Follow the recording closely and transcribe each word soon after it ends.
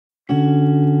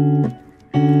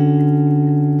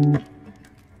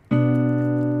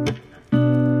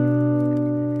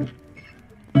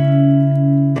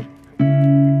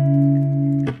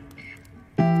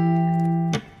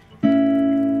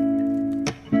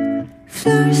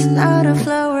Flowers, not a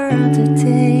flower until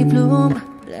they bloom.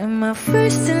 Like my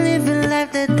first to live in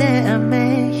life the day I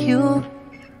met you.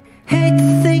 Hate to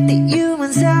think that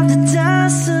humans have to die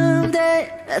someday.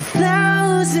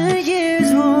 1,000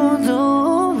 years won't do.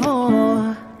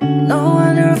 No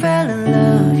wonder I fell in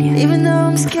love, yeah. Even though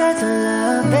I'm scared to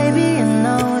love, baby, I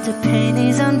know the pain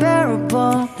is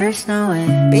unbearable. There's no way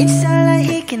minsan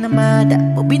lahikin na mada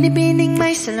o binibining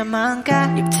may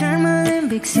salamangka. You've turned my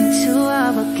limbics into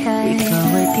abakay.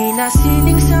 Ikaw ay tila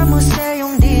sining sa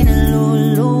museyong di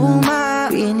naluluma.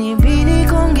 Binibini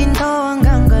kong ginto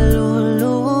hanggang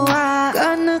kaluluwa.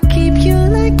 Gonna keep you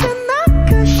like a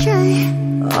nakashay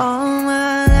all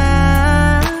my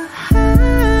life.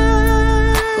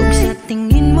 Kung sa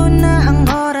tingin mo na ang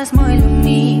oras mo'y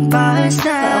lumipas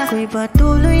na, ako'y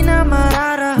patuloy na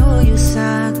mararahuyo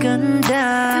sa ganda.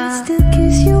 I still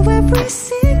kiss you every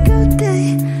single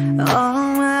day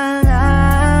all my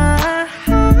life.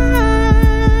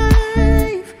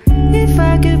 If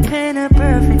I could paint a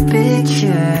perfect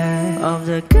picture of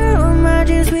the girl on my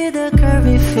dreams with a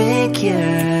curvy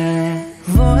figure,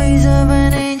 voice of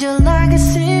an angel like a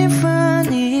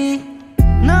symphony,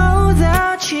 no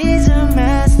doubt she's a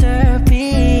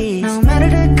masterpiece. No matter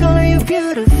the color, you're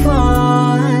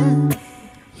beautiful.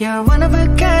 You're one of a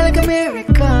kind, like a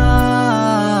miracle.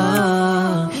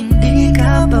 Hindi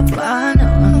ka papaano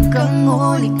hanggang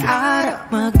huling araw.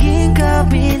 Maging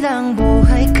kabilang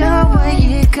buhay ka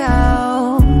ay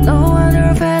ikaw. No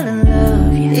wonder I fell in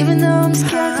love, yeah. Even though I'm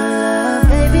scared to love,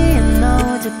 baby, I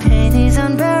know the pain is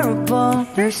unbearable.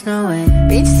 There's no way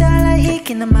minsan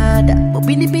lahikin na mada o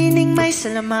binibining may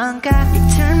salamangka. You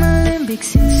turn my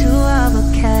limbics into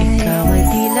abakay. Ikaw ay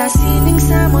tila sining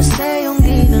sa museyong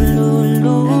di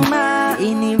naluluma.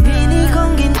 Inibini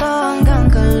kong ginto hanggang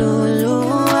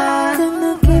kaluluwa.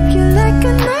 Gonna keep you like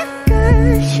a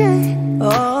nakashay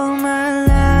all my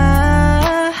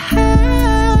life.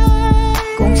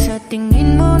 Kung sa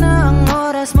tingin mo na ang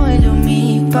oras mo'y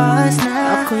lumipas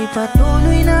na, ako'y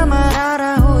patuloy na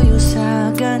mararahuyo sa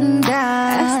ganda.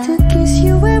 I still kiss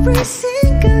you every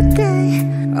single day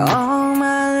all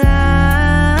my life.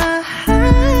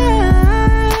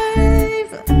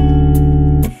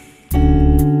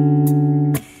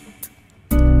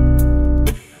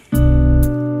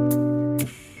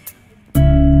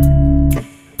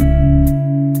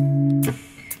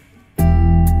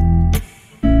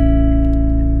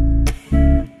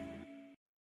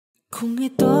 Kung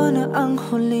ito na ang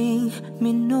huling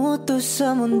minuto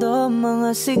sa mundo,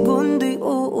 mga segundo'y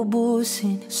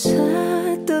uubusin. Sa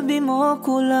tabi mo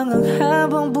kulang ang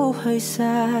habang buhay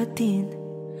sa atin.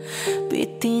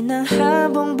 Bitin ang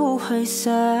habang buhay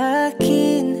sa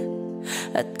akin.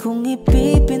 At kung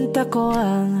ipipinta ko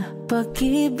ang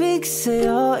pag-ibig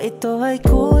sa'yo, ito ay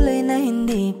kulay na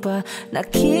hindi pa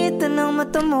nakita ng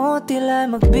mata mo, tila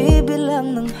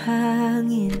magbibilang ng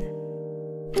hangin.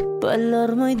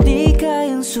 Palor mo'y di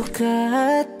kayang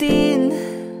sukatin.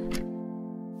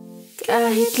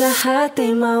 Kahit lahat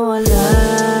ay mawala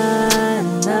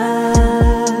na,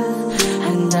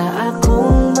 handa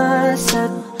akong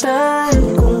masaktan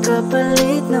kung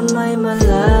kapalit na may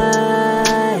malaya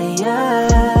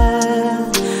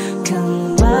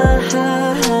kang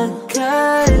mahahagkan.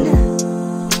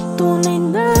 Tunay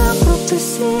na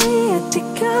prophecy at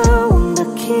ikaw ang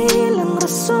dakilang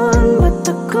rason ba't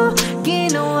ako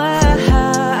ginawa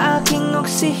aking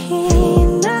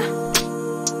oksihina.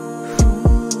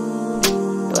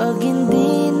 Pag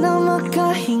hindi na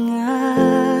makahinga,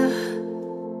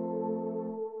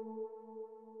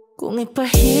 kung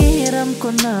ipahiram ko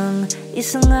ng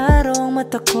isang araw ang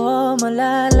mata ko,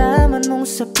 malalaman mong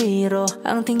sapiro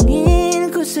ang tingin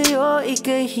ko sa'yo,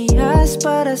 ika'y hiyas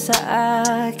para sa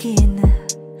akin.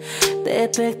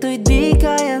 Depekto'y di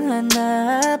kayang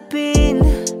hanapin.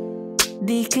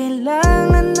 Di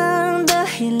kailangan ng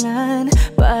dahilan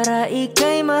para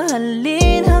ika'y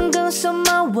mahalin hanggang sa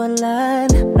mawalan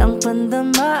ng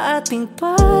pandama ating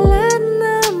palad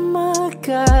na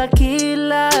magkakilala.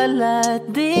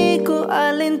 Di ko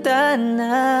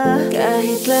alintana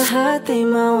kahit lahat ay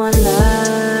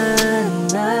mawalan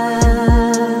na,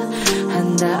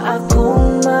 handa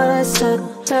akong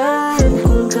masaktan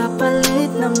kung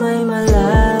kapalit na may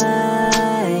malaya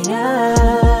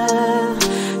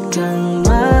kang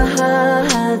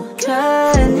mahahagkan.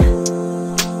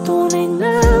 Tunay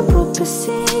na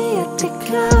prophecy at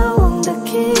ikaw ang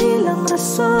dakilang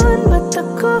rason ba't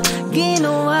ako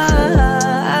ginawa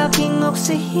aking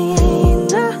oksihina.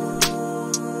 oksihina.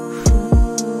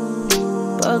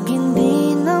 Pag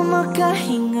hindi na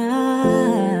makahinga,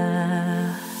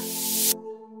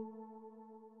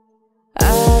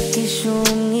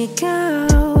 akisyong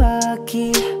ikaw,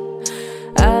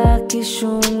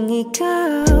 akisyong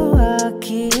ikaw,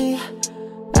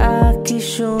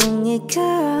 akisyong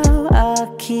ikaw,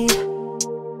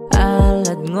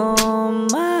 alad ngo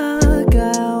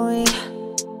magawi.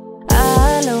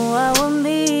 Alaw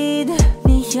awamid,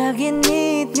 niya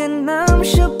ginit ganam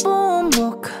siya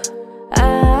pumok.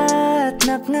 At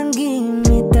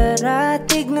naknanggimit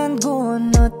taratig ng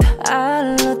gunot.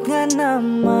 Alot nga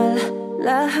namal,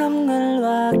 laham nga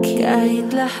lwaki.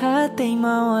 Kahit lahat ay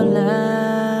mawala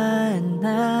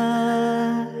na,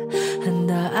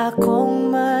 handa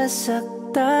akong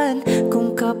masaktan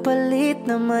kung kapalit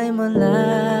na may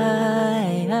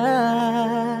malaya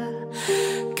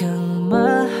kang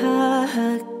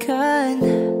mahahagan.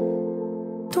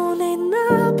 Tunay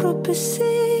na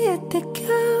propesya at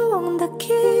ikaw ang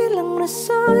dakilang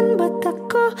rason ba't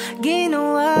ako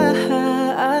ginawa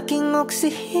aking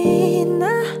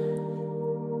oksihina.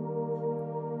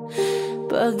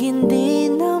 Pag hindi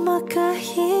na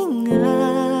makahinga,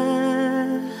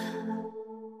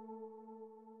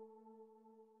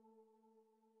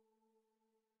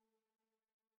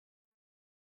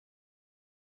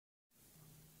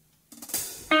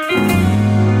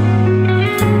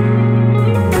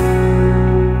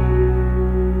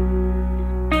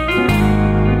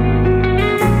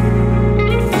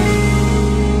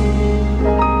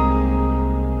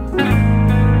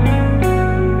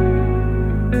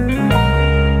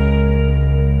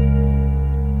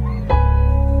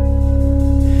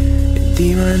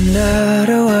 di man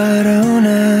araw-araw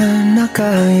na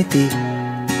nakangiti.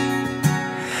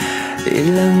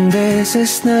 Ilang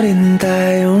beses na rin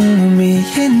tayong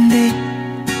humihindi.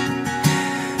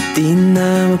 Di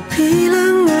na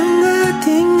mapilang ang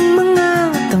ating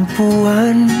mga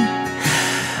tampuhan.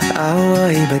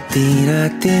 Away ba't di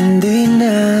natin di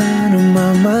na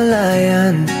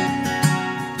namamalayan?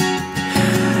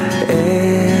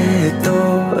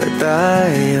 Eto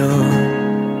tayo,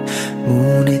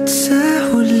 ngunit sa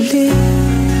huli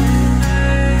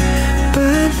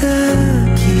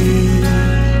palagi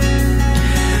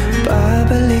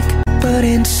babalik pa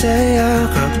rin sa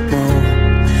yakap mo.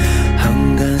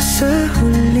 Hanggang sa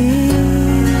huli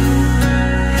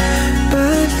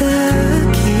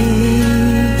palagi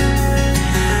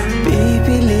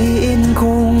pipiliin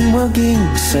kong maging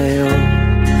sa'yo.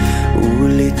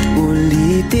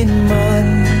 Ulit-ulitin man,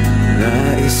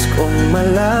 nais kong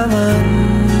malaman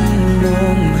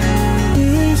nung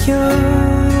iyo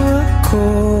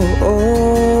ako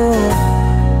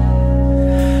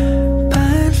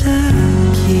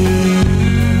palagi.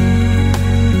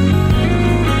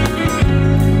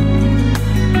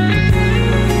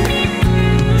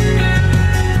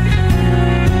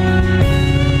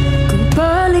 kung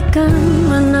balikan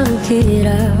man ang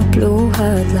hirap,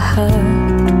 luhat lahat,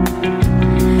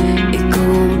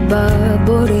 ikaw ang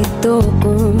paborito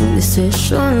kong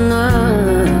desisyon na.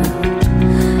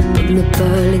 Pag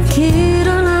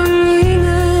napaligiran ang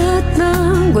ingay at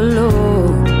ng gulo,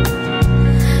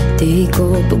 di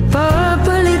ko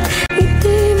pagpapalit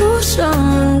ngiti mo sa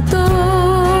mundo.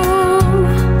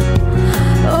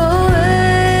 Oh,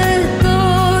 eto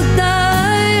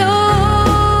tayo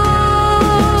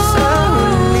Sa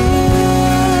huli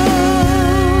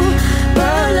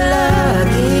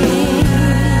palagi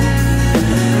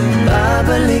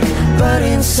babalik pa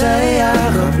rin sa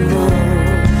yakap mo.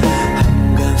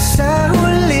 Hanggang sa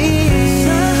huli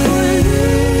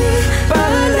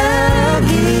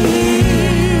palagi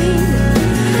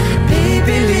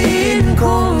pipiliin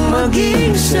kong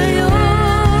maging sa'yo.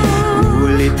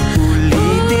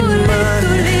 Ulit-ulitin man,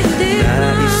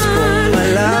 nais kong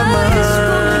malaman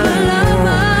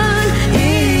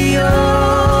iyo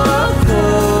ako.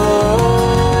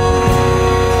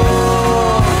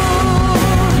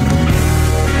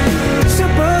 Sa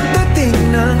pagdating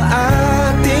ng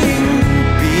ating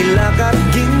pilak at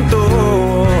ginto,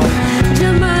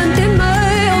 diamante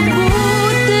may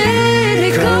abutin,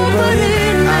 ikaw pa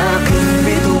rin aking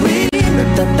bituin,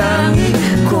 nagtatangi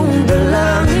kong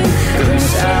dalangin hanggang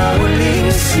sa huling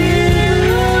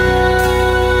silaw.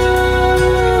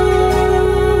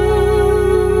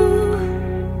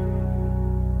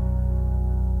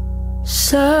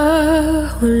 sa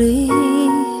huli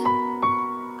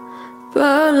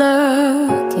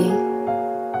palagi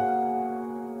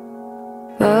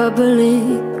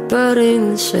babalik pa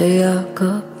rin sa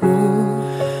yakap mo.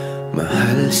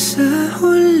 Mahal sa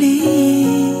huli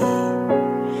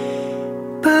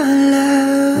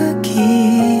palagi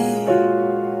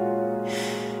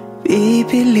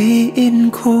Pipiliin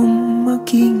kong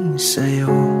maging sa'yo,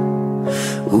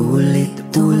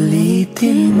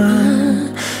 ulit-ulitin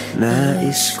man.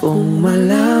 Nais kong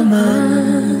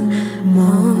malaman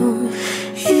mo,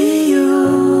 iyo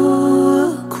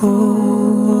ako.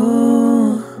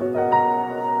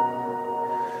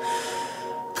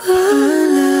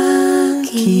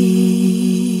 Palagi.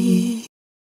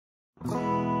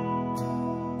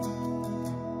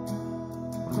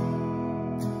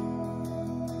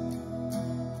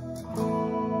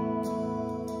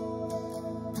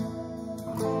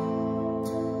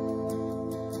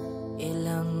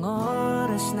 Ilang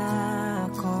oras na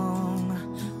akong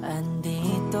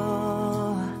andito,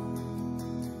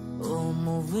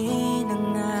 umuwi na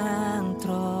nga ang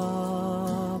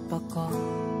tropa ko.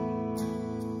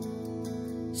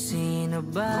 Sino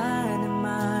ba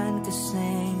naman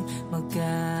kasing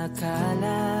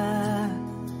magkakala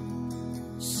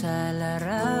sa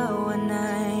larawan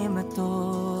ay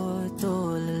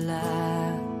matutulala?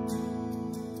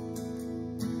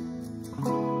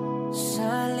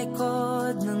 Sa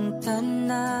likod ng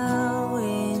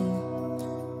tanawin,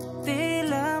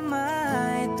 tila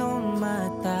may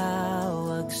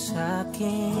tumatawag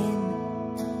sa'kin.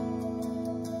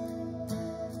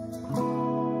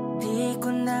 Di ko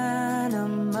na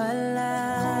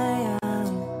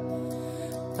namalayang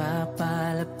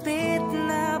papalapit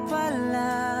na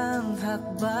palang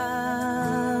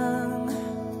hakbang.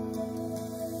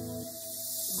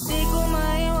 Di ko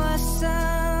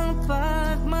maiwasang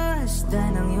pagmasdan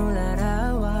ng iyong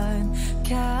larawan.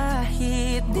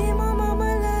 Kahit di mo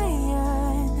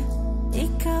mamalayan,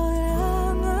 ikaw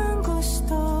lang ang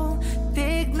gusto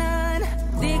tignan.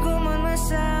 Di ko man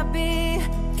masabi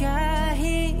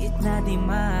kahit na di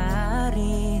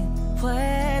maaari.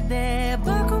 Pwede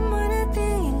ba kung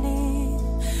manatili?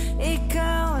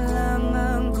 Ikaw lang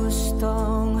ang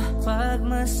gustong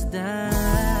pagmasdan.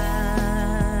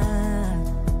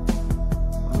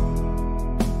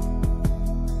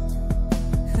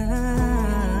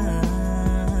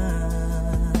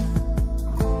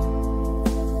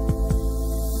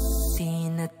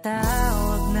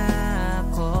 Tinatawag na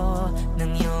ako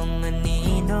ng iyong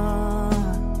anino,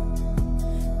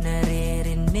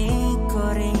 naririnig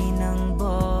ko rin ang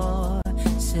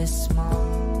boses mo.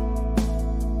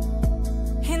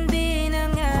 Hindi na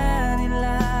nga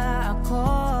nila ako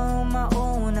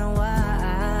maunawaan.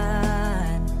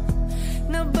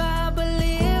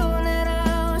 Nababaliw na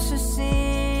raw sa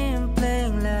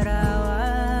simpleng larawan.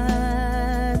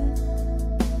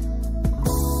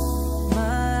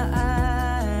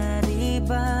 Maaari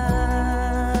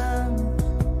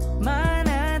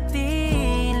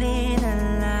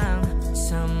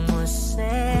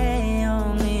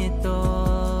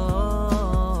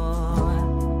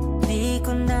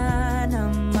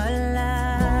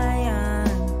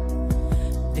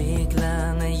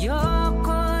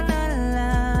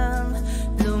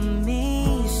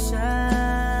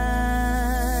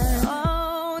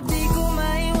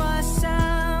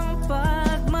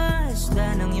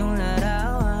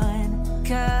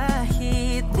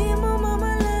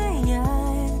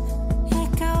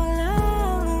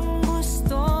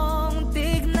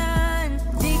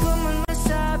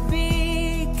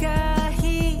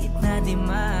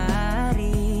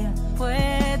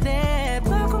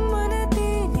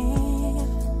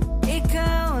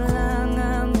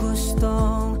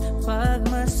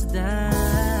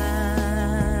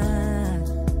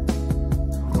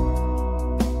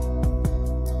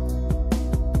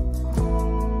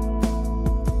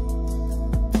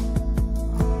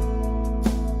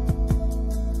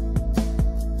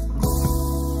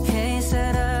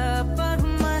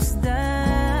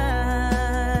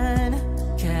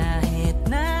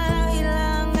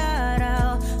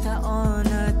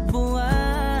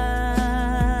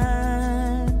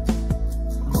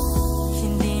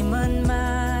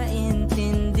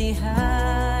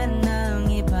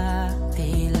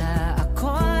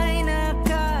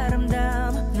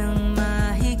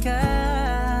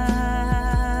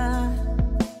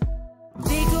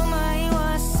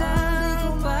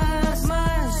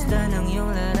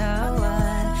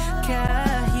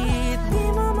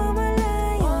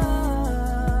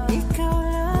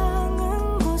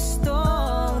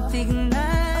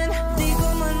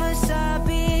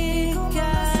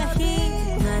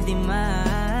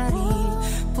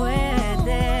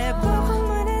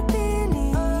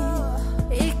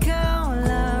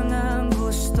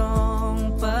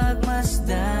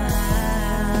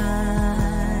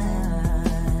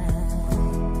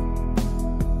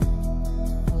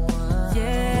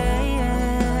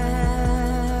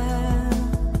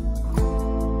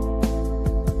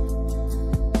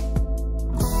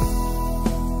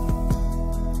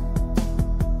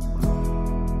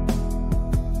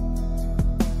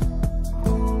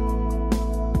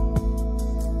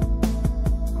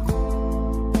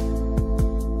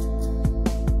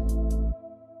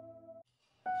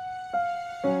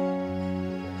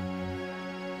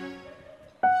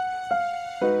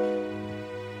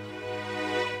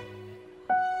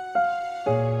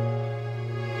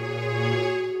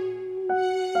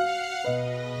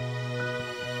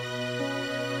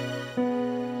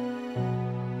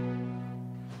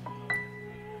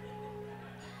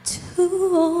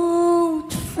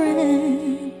old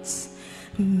friends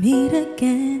meet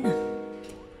again,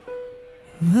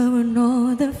 we'll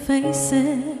know their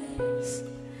faces,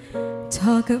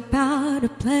 talk about the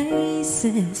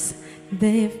places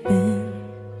they've been.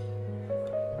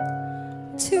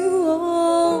 Two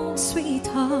old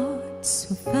sweethearts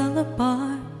who fell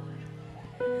apart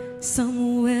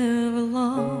somewhere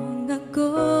long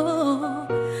ago.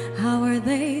 How are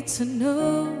they to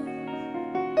know?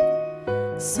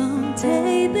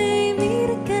 Someday they meet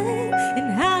again and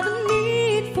have a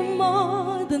need for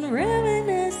more than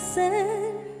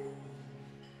reminiscing.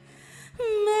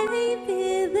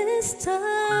 Maybe this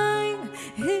time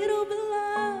it'll be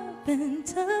love and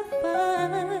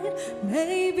divine.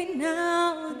 Maybe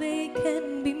now they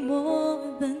can be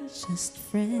more than just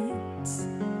friends.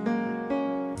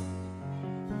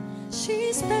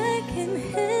 She's back in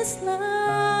his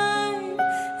life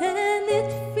and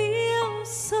it feels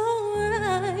so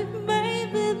right.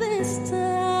 Maybe this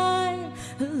time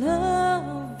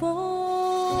love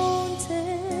won't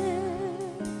end.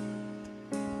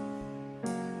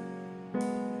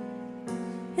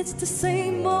 It's the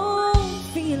same old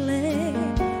feeling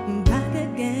back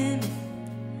again.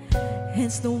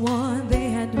 It's the one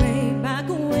they had way back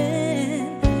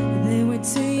when they were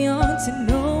too young to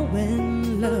know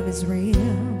when love is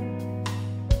real.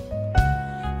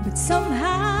 But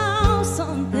somehow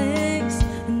some things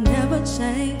never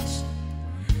change,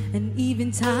 and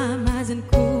even time hasn't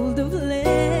cooled of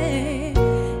late.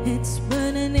 It's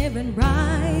burning even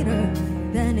brighter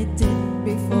than it did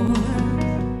before.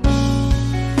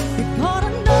 We got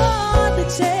another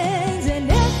chance, and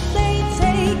if they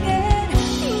take it,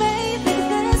 maybe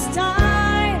this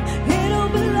time it'll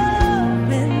be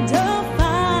love and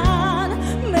divine.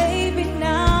 Maybe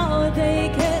now they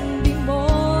can be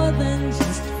more than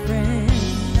just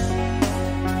friends.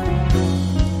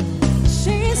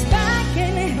 She's back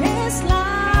in his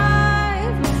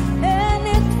life and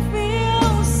it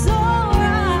feels so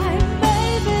right.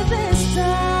 Maybe this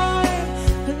time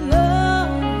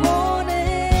love won't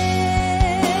end.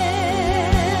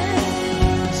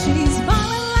 She's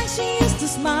smiling like she used to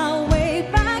smile way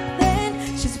back then.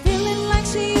 She's feeling like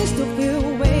she used to feel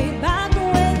way back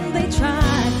when they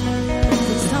tried.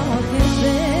 But some of them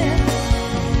been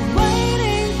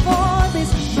waiting for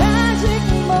this magic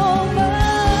moment.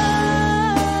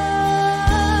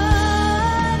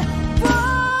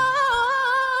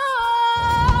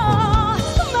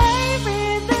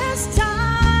 Maybe this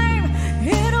time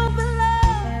it'll be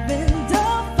love and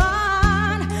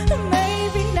divine.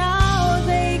 Maybe now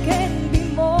they can be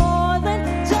more than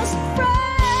just friends.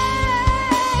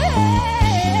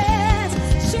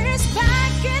 She's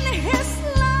back in his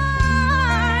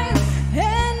life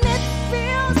and it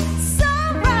feels so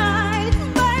right.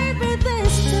 Maybe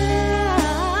this time,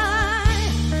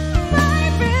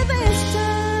 maybe this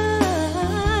time,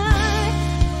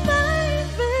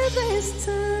 maybe this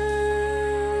time,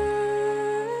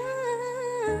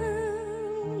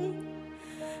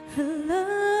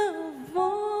 love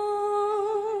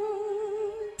won't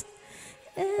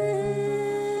end.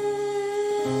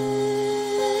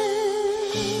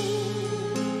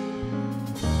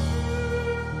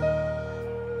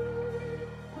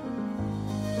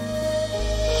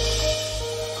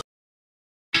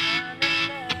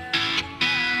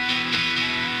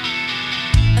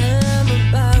 Alam mo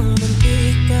bang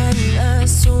muntikan na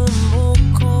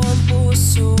sumuko ang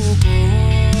puso ko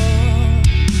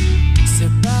sa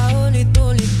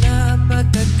paulit-ulit na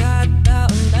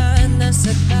pagkakataon na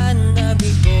nasaktan na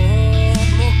bigo.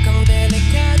 Mukhang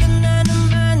delikado na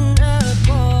naman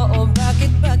ako, o bakit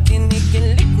ba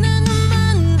kinikilig na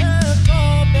naman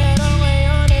ako? Pero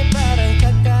ngayon ay parang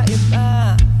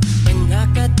kakaiba. Pag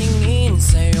nakatingin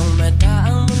sa iyong mata,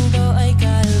 ang mundo ay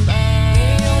kalma.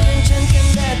 Ngayong nandyan ka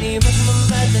na, di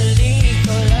magmamadali.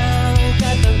 Ikaw lang ang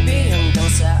katabi hanggang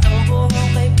sa ang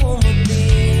buhok ay pumuti.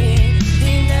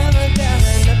 Di na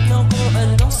maghahanap ng kung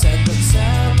anong sagot sa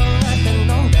mga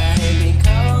tanong, dahil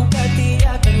ikaw ang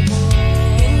katiyakan ko.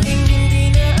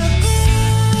 Hindi na ako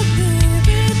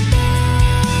bibitaw.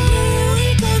 Ngayong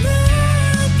ikaw na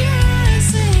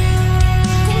kasaya.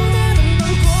 Kung meron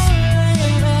bang kulay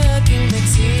ang aking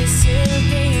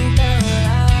nagsisilbing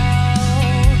tanglaw,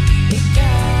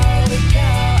 ikaw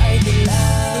ay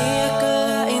dilaw. Di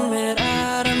akalain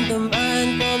mararamdaman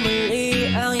ko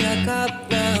muli ang yakap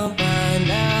ng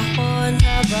panahon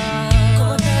habang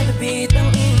kumakalapit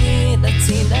ang init at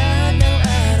sinag ng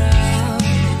araw.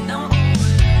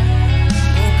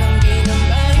 Mukhang di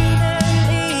naman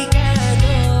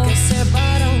delikado, kasi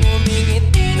parang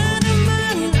humingiti na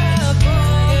naman ako.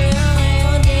 Kaya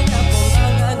ngayon di na po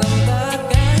magagamba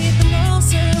kahit anong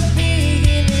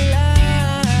sabihin nila.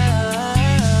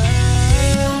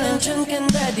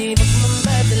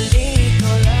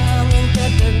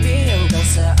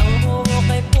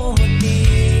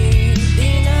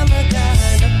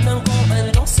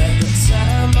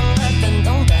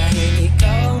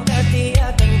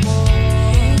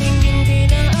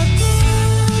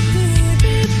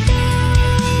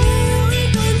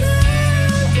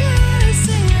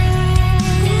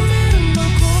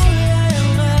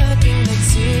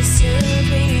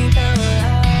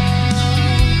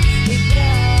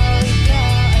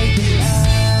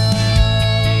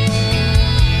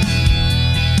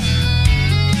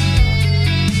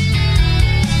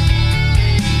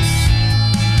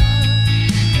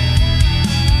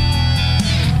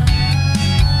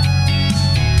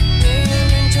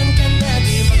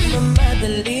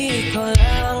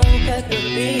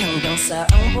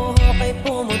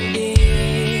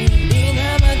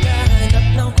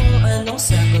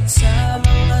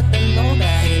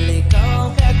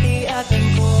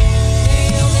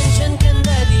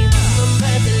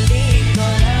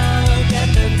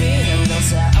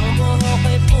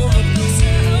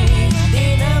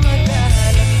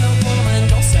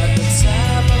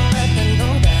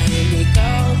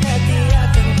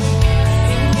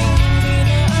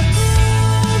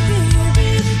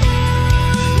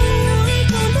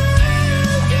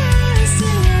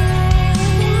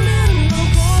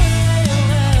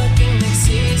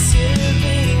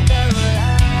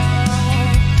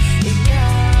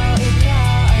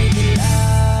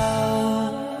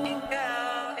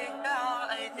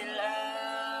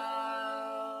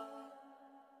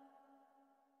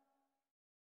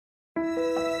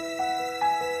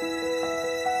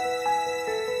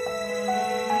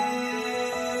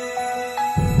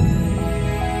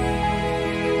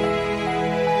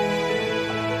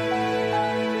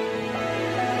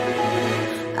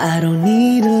 I don't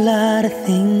need a lot of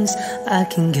things, I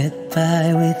can get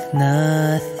by with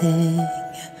nothing.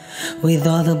 With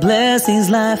all the blessings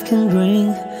life can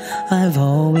bring, I've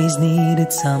always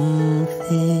needed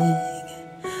something.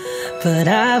 But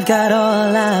I've got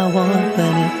all I want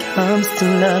when it comes to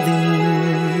loving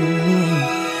you.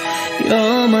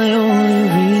 You're my only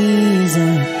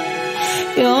reason,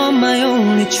 you're my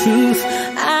only truth.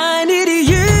 I need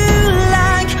you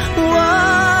like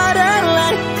water,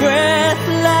 like breath,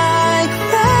 like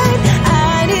rain.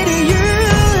 I need you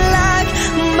like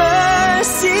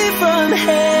mercy from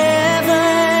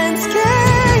heaven's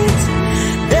gate.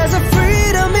 There's a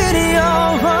freedom in your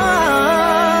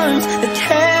arms that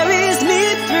carries me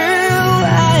through.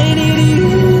 I need you.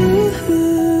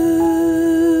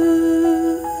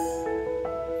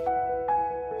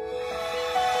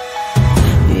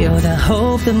 You're the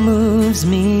hope that moves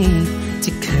me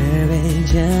to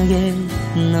courage again.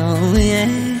 No, yeah.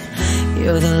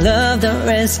 You're the love that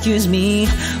rescues me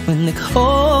when the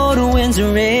cold winds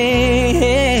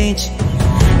rage.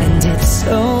 And it's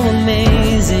so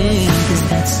amazing, 'cause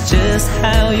that's just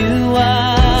how you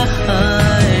are.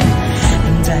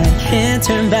 And I can't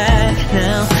turn back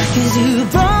now, 'cause you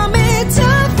brought me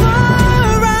too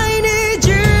far. I need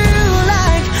you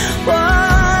like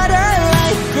water,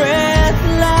 like breath,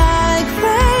 like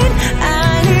rain.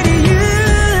 I need you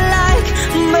like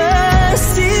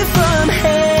mercy from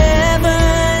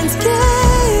heaven's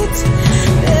gate.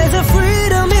 There's a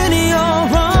freedom in your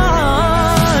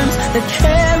arms that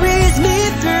carries me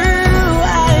through.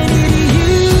 I need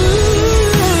you.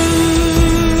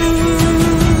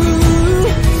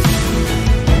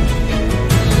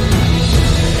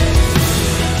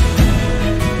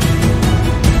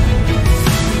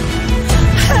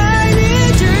 I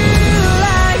need you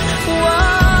like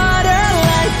water,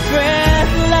 like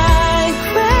breath, like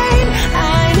rain.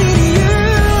 I need you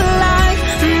like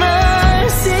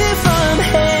mercy from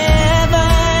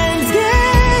heaven's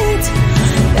gate.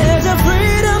 There's a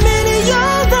freedom in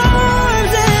your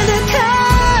arms and it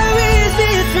carries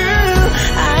me through.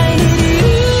 I need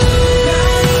you.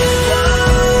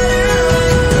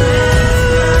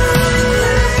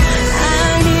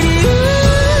 I need you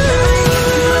like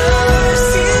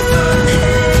mercy from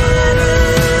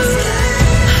heaven's gate.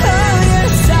 Oh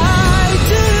yes, I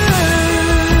do.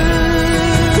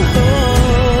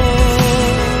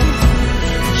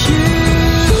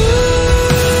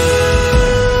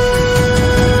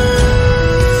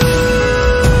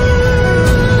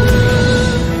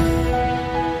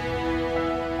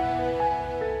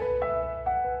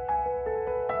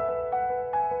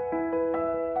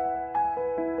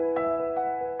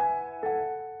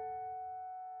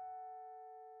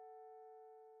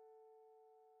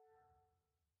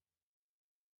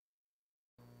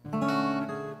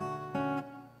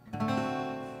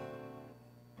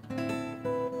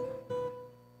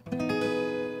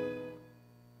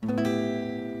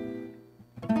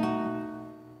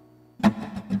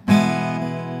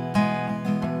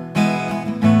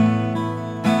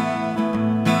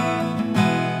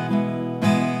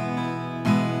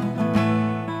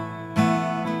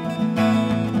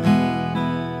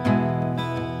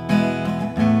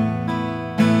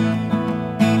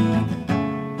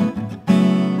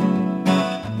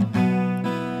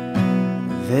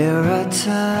 There are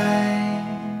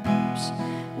times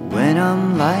when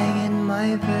I'm lying in my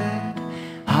bed,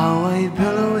 how I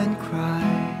billow and cry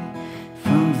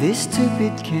from this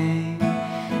stupid game,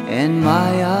 and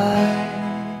my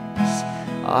eyes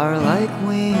are like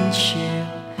windshield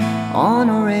on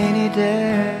a rainy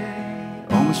day,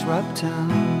 almost rubbed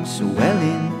down,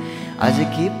 swelling as I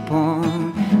keep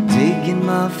on digging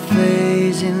my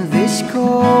face in these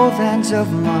cold hands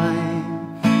of mine.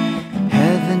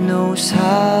 Heaven knows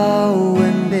how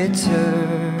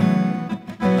embittered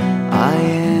I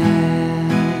am,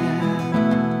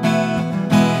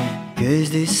 'cause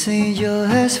this angel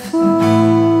has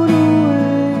flown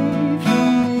away from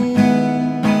me,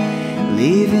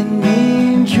 leaving me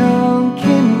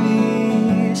drunken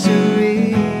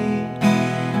misery.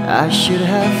 I should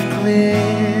have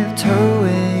clipped her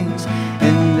wings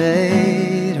and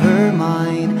made her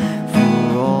mine for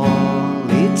all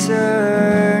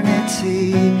eternity.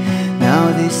 Now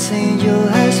this angel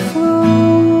has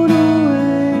flown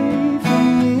away from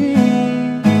me.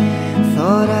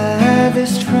 Thought I had the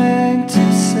strength to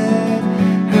set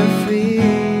her free.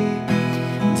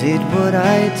 Did what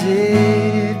I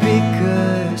did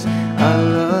because I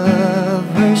love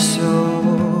her so.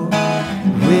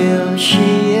 Will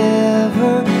she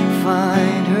ever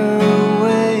find her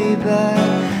way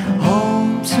back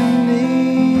home to me?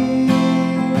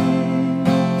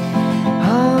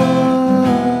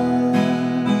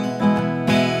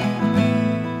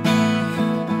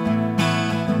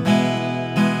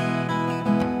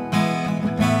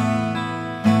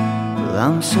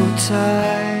 so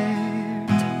tired,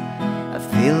 I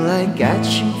feel like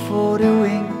catching for the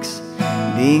wings,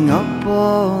 being up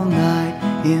all night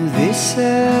in this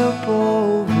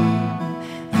elbow room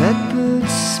that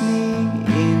puts me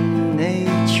in a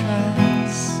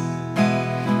trance,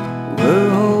 where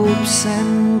hopes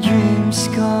and dreams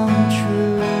come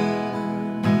true.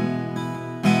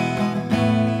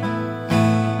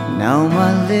 Now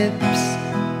my lips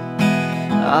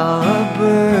are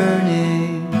burning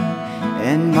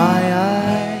and my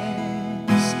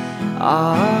eyes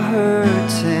are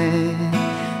hurting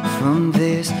from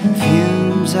these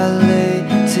fumes. I lay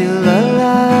till I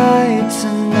light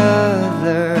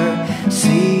another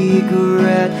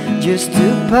cigarette just to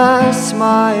pass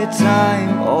my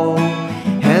time. Oh,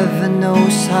 heaven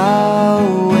knows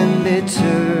how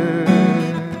embittered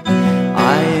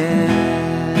I am.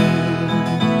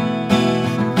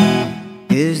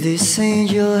 Is this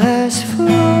angel has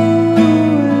flown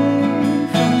away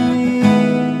from me,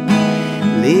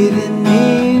 leaving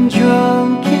me in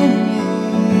drunken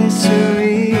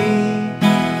misery?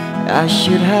 I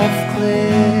should have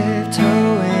clipped her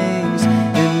wings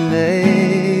and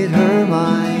made her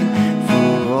mine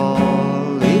for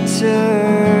all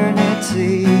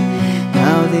eternity.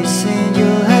 Now this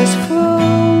angel has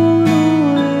flown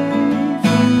away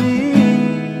from me.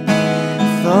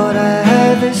 Thought I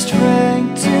had the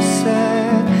strength to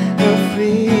set her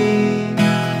free.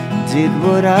 Did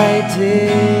what I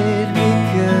did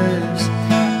because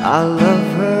I love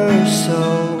her so.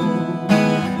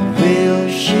 Will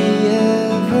she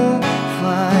ever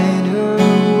find her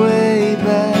way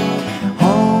back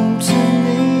home to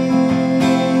me?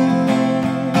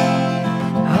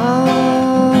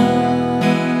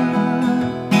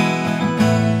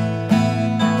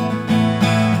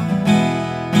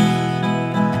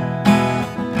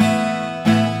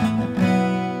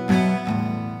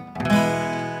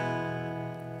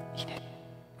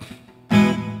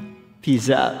 Peace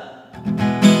out.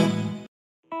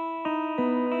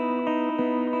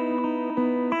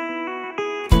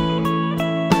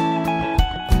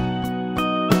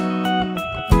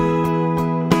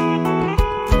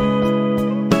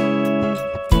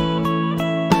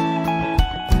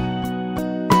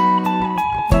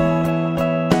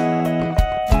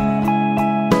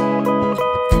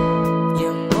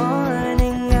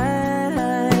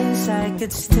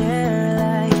 Could stare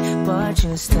like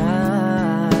watching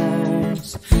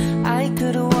stars. I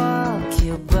could walk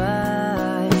you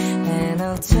by, and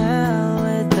I'll tell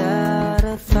without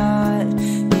a thought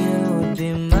you would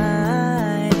be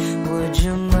mine. Would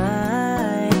you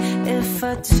mind if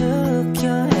I took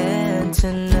your hand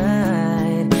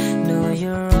tonight? No,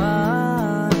 you're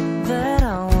all that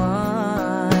I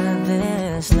want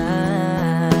this life.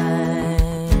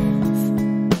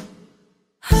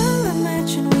 I'll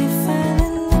imagine we fell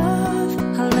in love.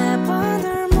 I'll nap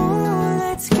under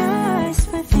moonlit skies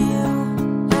with you.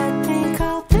 I think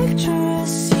I'll picture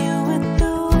us, you with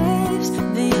the waves,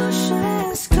 the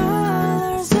ocean's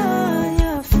colors on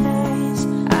your face.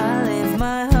 I leave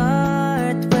my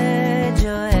heart with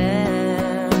your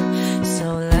hand, so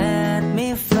let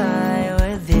me fly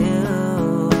with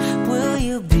you. Will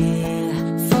you be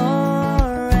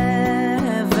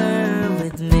forever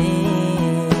with me?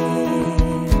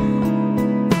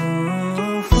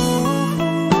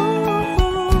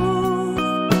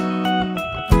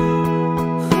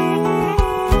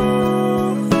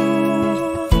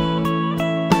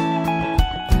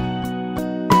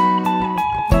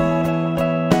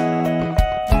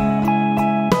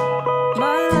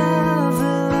 My love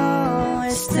will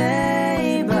always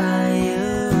stay by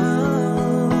you.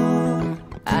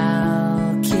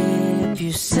 I'll keep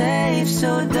you safe,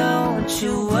 so don't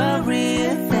you worry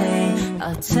a thing.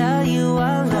 I'll tell you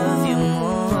I love you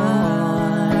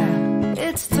more.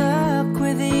 It's stuck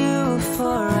with you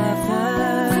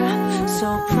forever,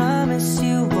 so promise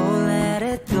you won't let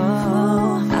it go.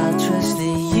 I'll trust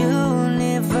the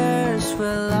universe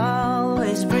will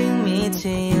always bring me to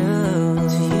you.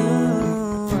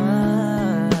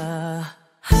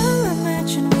 I'll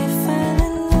imagine we fell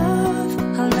in love.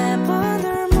 I'll nap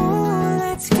under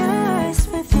moonlit skies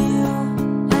with you.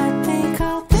 I think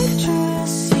I'll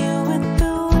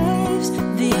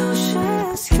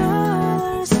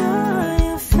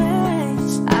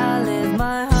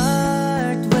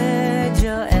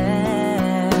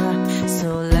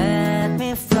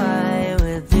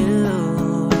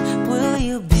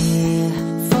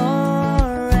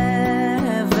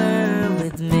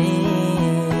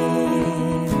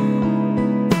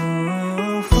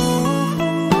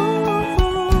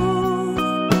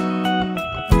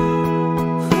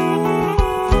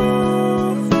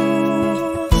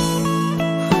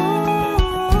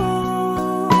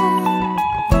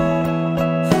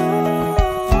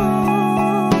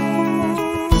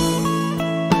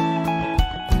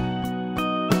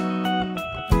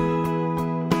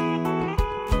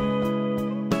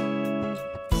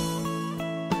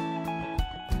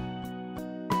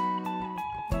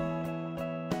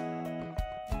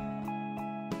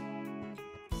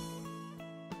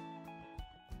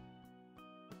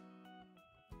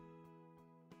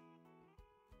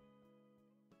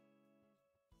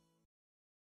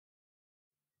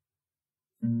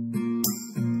Alam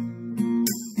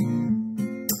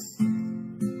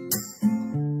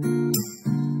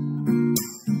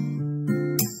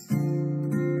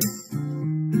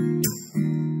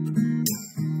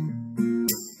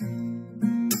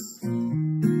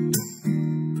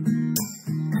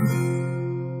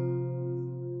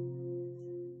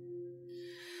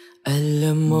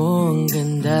mo, ang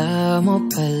ganda mo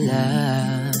pala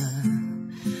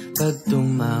pag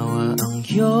tumawa ang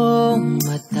iyong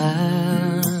mata.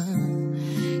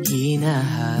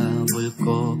 Hinahabol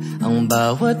ko ang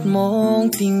bawat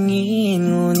mong tingin,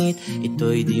 ngunit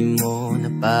ito'y di mo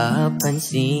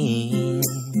napapansin.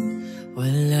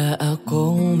 Wala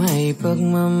akong may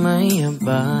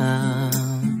pagmamayabang,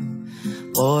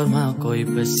 forma ko'y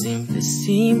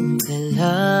pasimple-simple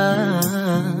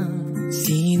lang.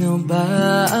 Sino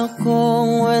ba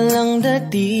akong walang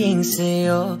dating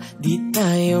sa'yo? Di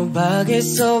tayo bagay,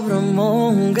 sobrang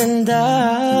mong ganda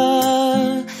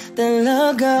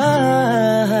talaga.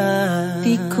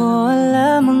 Di ko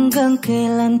alam hanggang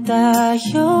kailan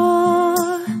tayo,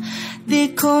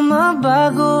 di ko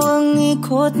mabago ang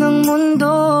ikot ng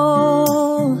mundo,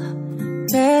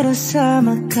 pero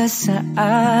sama ka sa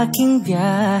aking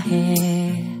biyahe.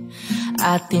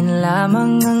 Atin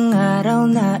lamang ang araw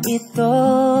na ito.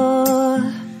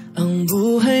 Ang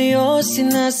buhay o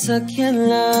sinasakyan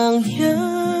lang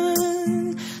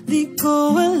yan, di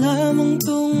ko alam ang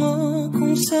tungo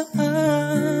kung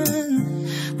saan.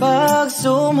 Pag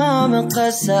sumama ka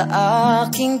sa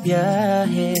aking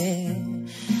biyahe,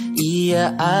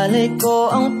 iaalay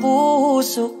ko ang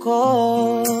puso ko.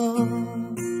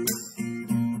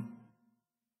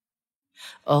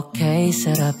 Okay,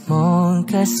 sarap mong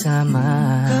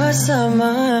kasama,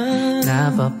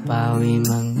 napapawi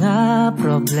mga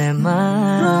problema.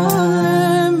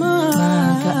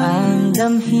 Magaan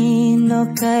damhin,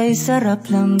 okay,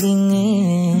 sarap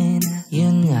lambingin.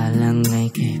 Yun nga lang ay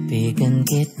kaibigan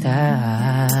kita.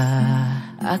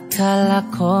 Akala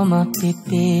ko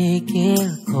mapipigil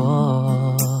ko,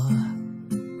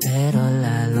 pero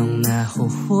lalong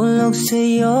nahuhulog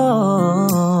sa'yo.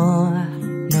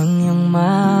 Nang iyong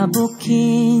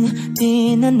mabuking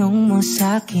tinanong mo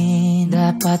sa'kin,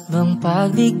 dapat bang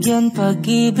pagbigyan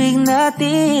pag-ibig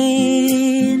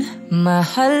natin,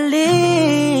 mahalin?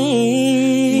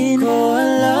 Di ko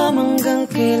alam hanggang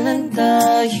kailan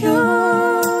tayo,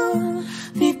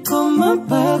 di ko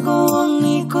mabago ang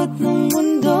ikot ng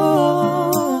mundo,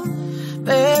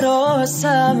 pero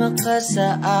sama ka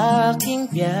sa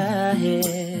aking biyahe.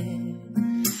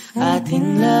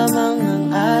 Atin lamang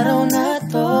ang araw na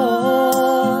to.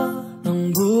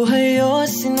 Ang buhay o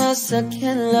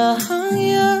sinasakyan lang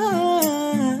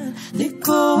yan, di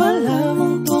ko alam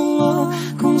ang tungo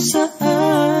kung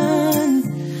saan.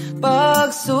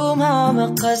 Pag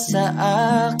sumama ka sa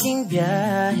aking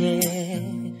biyahe,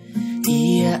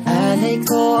 iaalay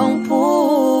ko ang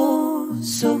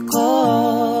puso ko.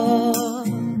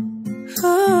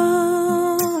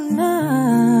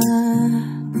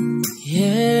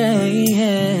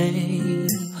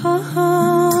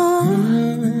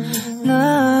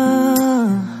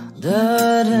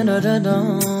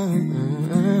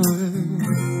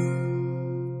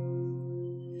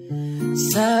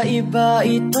 Sa iba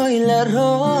ito'y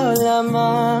laro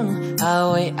lamang,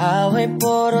 away-away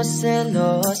puro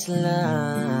selos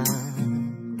lang.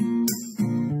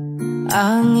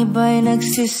 Ang iba'y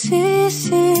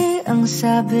nagsisisi, ang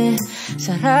sabi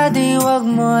sa radyo, wag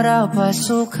mo raw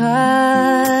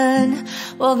pasukan.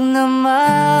 Wag naman,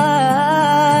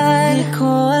 di ko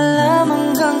alam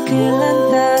hanggang kailan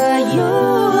tayo,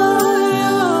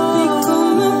 di ko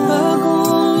mabago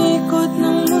ang ikot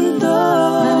ng mundo,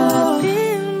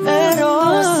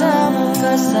 pero sama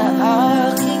ka sa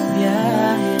aking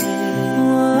biyahe.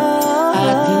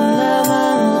 Atin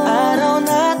lamang ang araw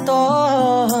na to.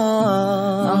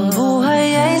 Ang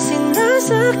buhay ay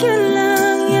sinasakyan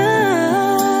lang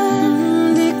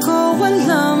yan, di ko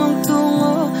alam ang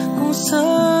tungo kung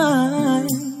saan.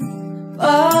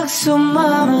 Pag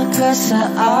sumama ka sa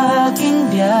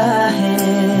aking biyahe,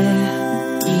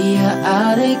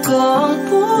 iaalay ko ang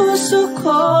puso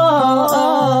ko.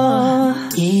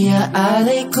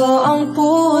 Iaalay ko ang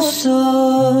puso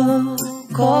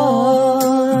ko.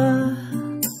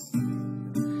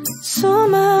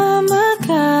 Sumama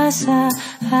ka sa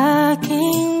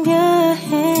aking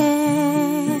biyahe.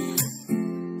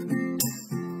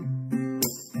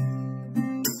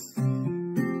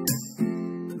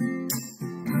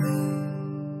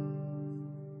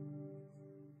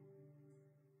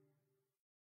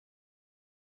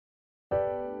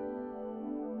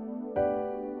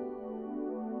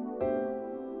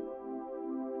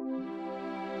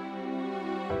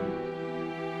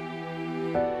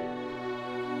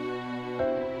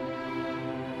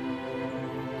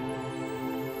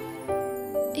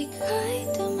 ika'y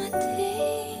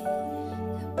dumating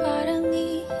na parang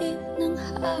ihip ng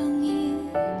hangin.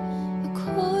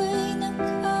 Ako'y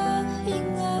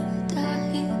nagkahinga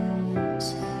dahil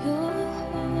sa'yo.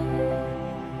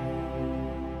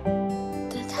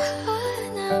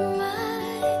 Tadhana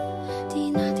man,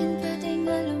 di natin pwedeng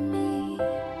alamin.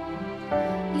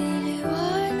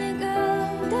 Liliwanag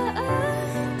ang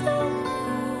daan tungo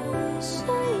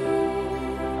sa'yo.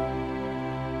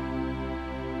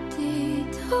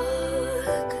 Dito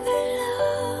ka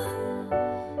lang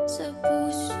sa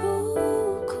puso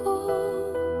ko.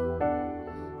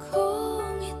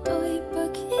 Kung ito'y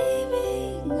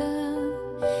pag-ibig nga,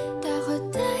 takot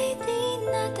ay di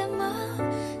nadama.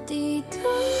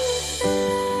 Dito ka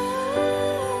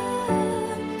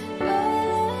lang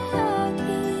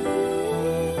palagi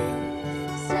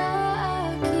sa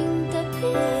aking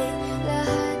tabi.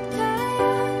 Lahat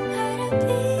kayang harapin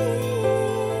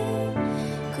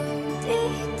kung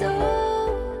dito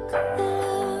ka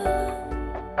lang.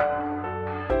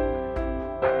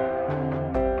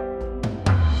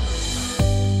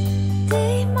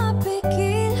 Di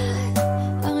mapigilan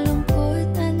ang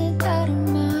lungkot na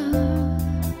nadarama.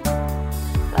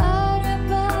 Para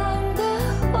bang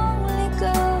dahong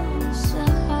ligaw sa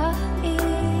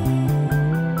hangin.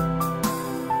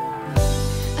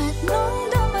 At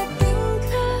nung dumating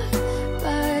ka,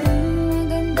 parang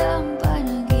magandang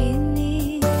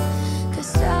panaginip.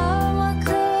 Kasama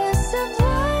ka sa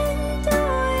buwan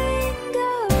tuwing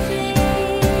gabi.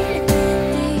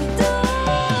 Dito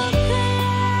ka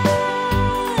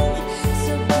lang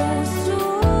sa puso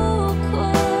ko.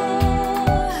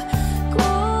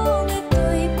 Kung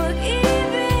ito'y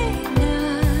pag-ibig na,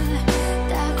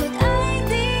 takot ay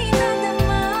di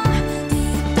nadama.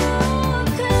 Dito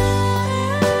ka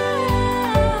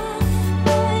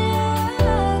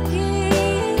palagi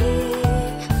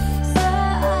sa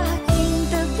aking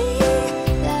tabi.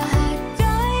 Lahat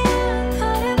kayang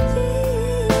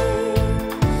harapin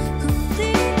kung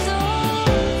dito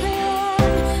ka lang.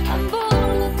 Ang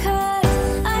buong lakas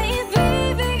ay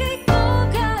ibibigay ko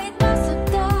kahit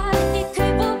masaktan.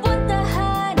 Ika'y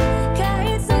pupuntahan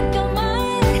kahit saan ka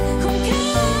man. Kung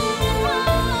kailan mo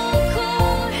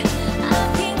ako'y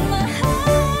aking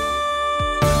mahal.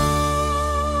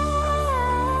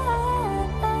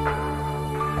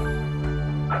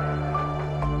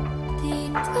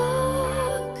 Dito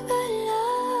ka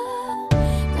lang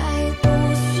kahit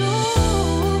puso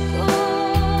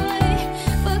ko'y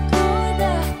pagod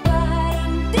at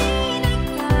parang di na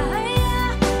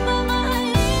kaya.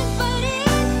 Mamahalin pa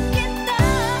rin kita.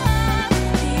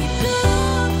 Dito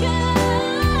ka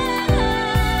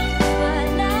lang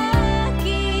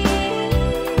palagi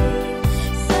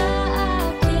sa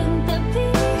aking tabi.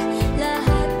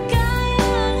 Lahat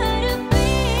kayang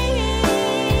harapin.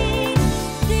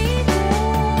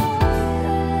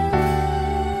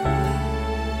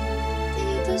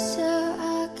 Dito sa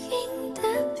aking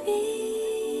tabi.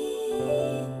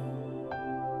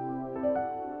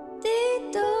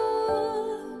 Dito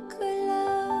ka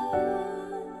lang.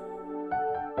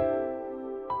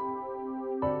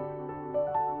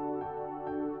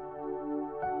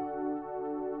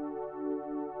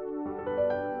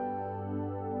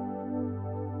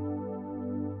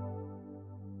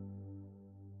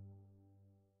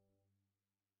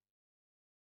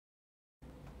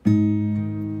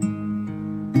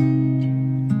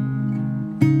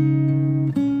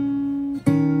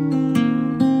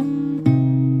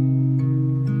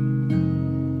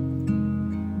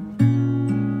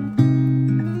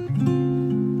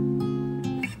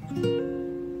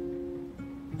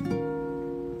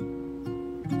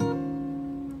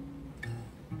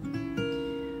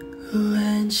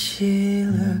 When she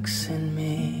looks at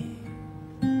me,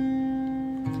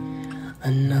 I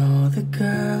know the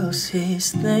girl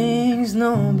sees things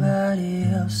nobody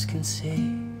else can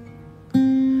see.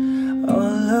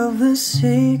 All of the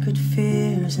secret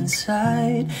fears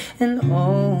inside and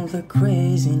all the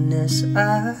craziness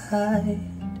I hide.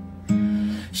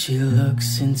 She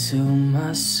looks into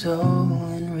my soul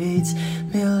and reads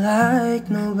me like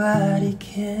nobody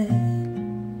can.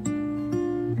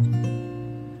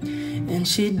 And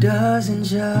she doesn't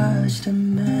judge the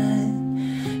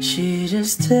man, she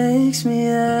just takes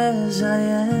me as I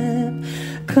am.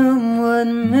 Come what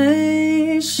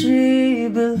may, she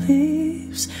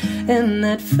believes, and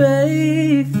that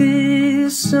faith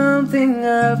is something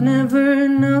I've never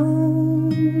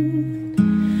known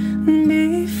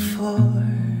before.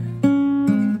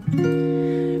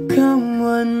 Come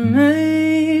what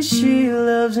may, she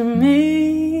loves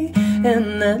me,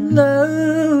 and that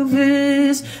love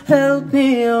is help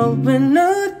me open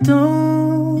a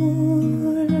door.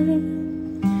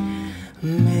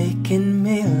 Make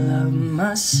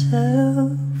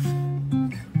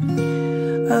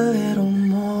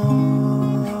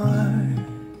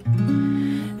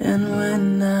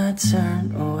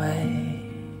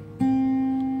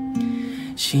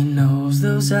She knows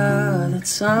those are the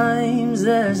times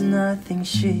there's nothing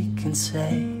she can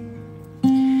say,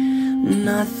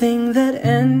 nothing that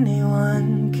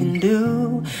anyone can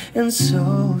do, and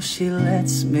so she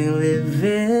lets me live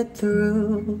it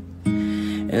through.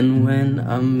 And when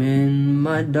I'm in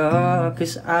my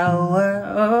darkest hour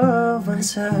of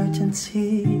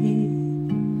uncertainty,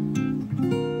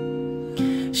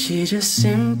 she just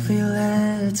simply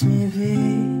lets me be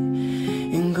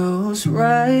and goes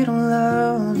right on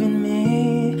loving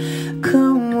me.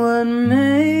 Come what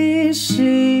may,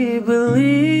 she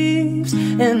believes,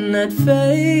 and that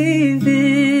faith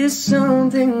is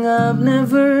something I've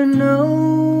never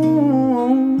known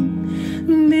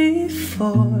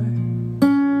before.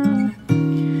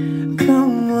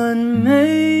 Come what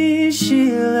may,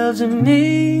 she loves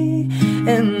me,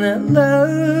 and that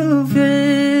love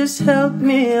has helped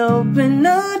me open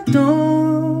a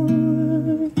door,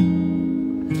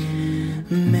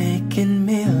 making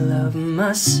me love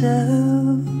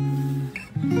myself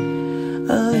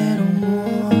a little more.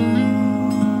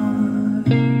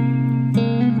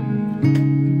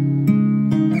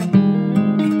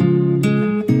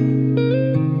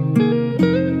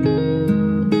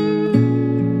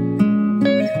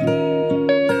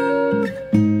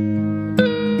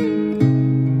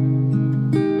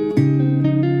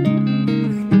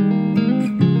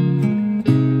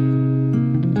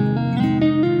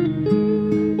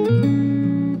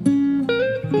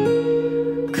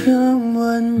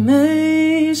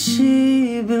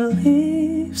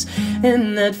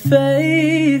 And that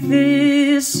faith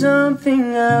is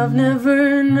something I've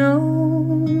never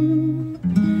known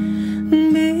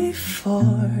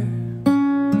before.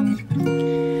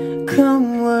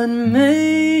 Come what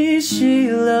may,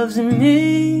 she loves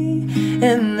me,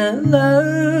 and that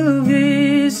love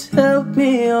is helped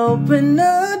me open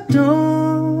a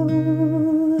door,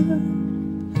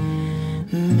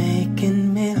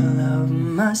 making me love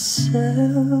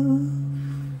myself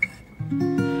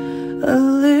a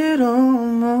little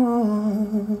more.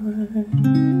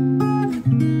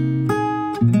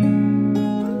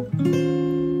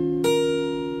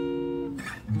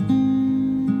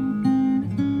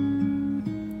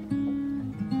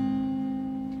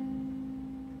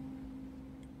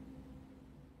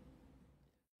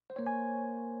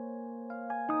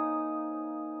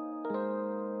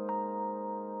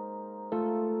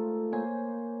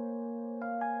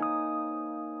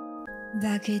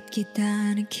 Bakit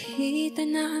kita nakita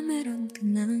na meron ka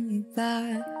ng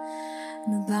iba?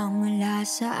 Ano bang wala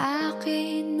sa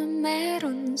akin na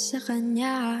meron sa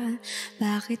kanya?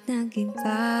 Bakit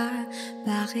nag-iba?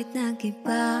 Bakit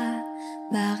nag-iba?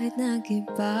 Bakit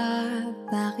nag-iba?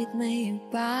 Bakit may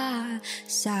iba?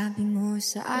 Sabi mo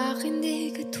sa akin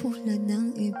di ka tulad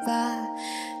ng iba,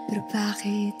 pero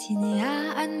bakit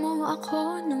hinayaan mo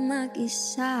ako na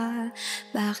mag-isa?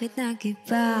 Bakit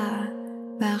nag-iba?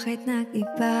 Bakit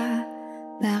nag-iba?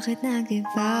 Bakit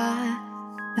nag-iba?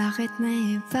 Bakit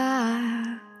may iba?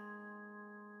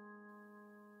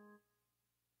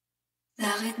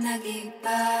 Bakit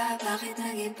nag-iba? Bakit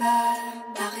nag-iba?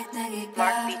 Bakit nag-iba?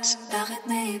 Bakit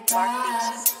may iba?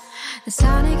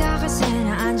 Nasanay ka kasi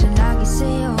na andyan lagi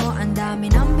sa'yo. Ang dami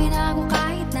nang binago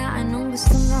kahit na anong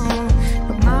gusto mo.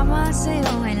 Pagmamahal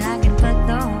sa'yo ay laging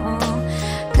totoo.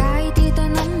 Kahit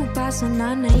itanong mo pa sa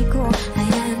nanay ko,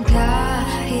 ayan ka.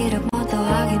 Hirap mo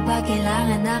tawagin pag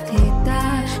kailangan na kita.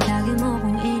 Lagi mo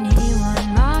kong iniiwan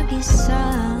mag-isa.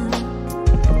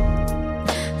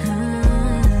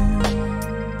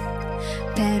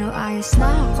 Pero ayos na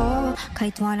ako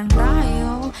kahit walang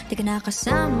tayo. Di ka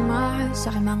nakasama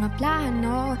sa aking mga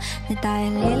plano na tayo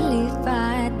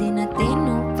lilipat, di na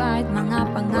tinupad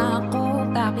mga pangako.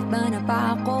 Bakit ba na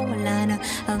pa ako? Wala na,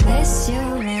 I'll miss you.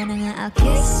 Wala na nga, I'll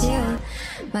kiss you.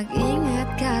 Mag-ingat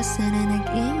ka, sana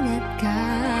nag-ingat ka.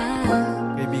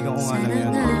 Kaibigan ko nga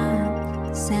lang yan.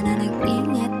 Sana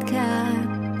nag-ingat ka.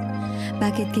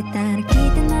 Bakit kita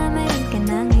nakita na meron ka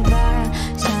ng iba?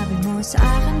 Sabi mo sa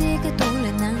akin di ka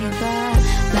tulad ng iba.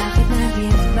 Bakit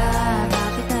nag-iba?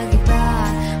 Bakit nag-iba?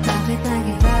 Bakit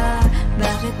nag-iba?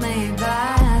 Bakit may iba?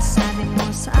 Sabi mo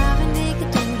sa akin di ka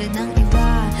tulad ng iba.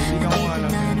 Nandito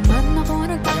na naman ako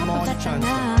nagpapakata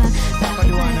na.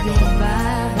 Bakit nag-iba?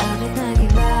 Bakit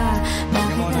nag-iba?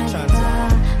 Bakit nag-iba?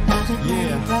 Bakit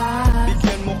nag-iba?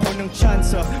 Bigyan mo ko ng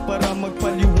tsansa para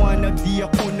magpaliwanag. Di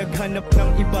ako naghanap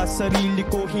ng iba, sarili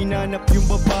ko hinanap. Yung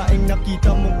babaeng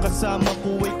nakita mong kasama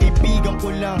ko ay kaibigan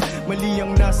ko lang. Mali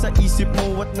ang nasa isip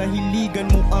mo at nahiligan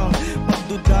mo ang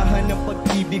pagdudahan ng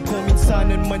pag-ibig ko.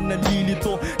 Minsanan man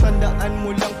nalilito, tandaan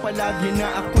mo lang palagi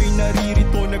na ako'y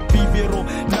naririto. Nagbibiro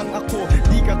lang ako,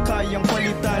 di ka kayang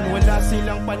palitan. Wala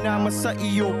silang panama sa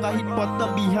iyo kahit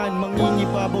patabihan.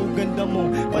 Mangingibabaw ganda mo,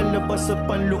 palabas at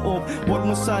panloob. Huwag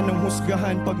mo sanang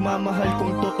husgahan pagmamahal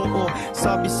kong totoo.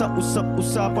 Sabi sa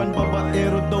usap-usapan,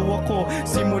 babaero daw ako.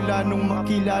 Simula nung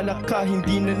makilala ka,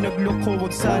 hindi na nagloko.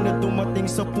 Huwag sana dumating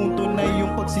sa punto na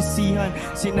iyong pagsisihan.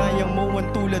 Sinayang mo ang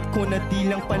tulad ko na di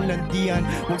lang panlandian.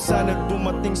 Huwag sana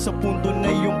dumating sa punto na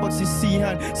iyong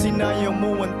pagsisihan. Sinayang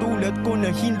mo ang tulad ko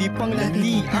na hindi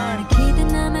panglandian. Nakita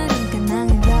na meron ka ng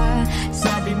iba.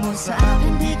 Sabi mo sa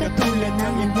akin di ka tulad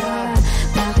ng iba.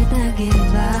 Bakit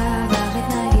nag-iba? Bakit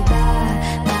nag-iba?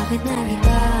 Bakit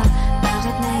nag-iba?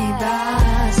 Bakit nag-iba?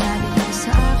 Sabi mo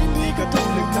sa akin di ka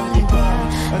tulad ng iba.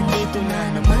 Andito na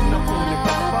naman ako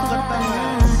nagpapakatanga.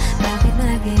 Bakit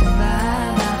nag-iba?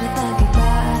 Bakit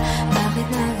nag-iba? Bakit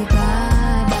nag-iba?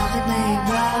 Bakit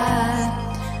nag-iba?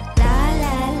 La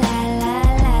la la la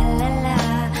la la la.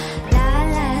 La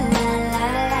la la la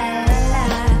la la la.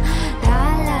 La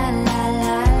la la la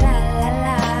la la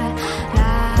la.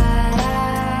 La la la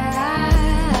la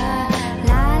la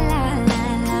la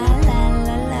la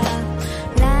la la.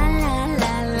 La la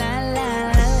la la la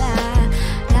la la.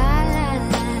 La la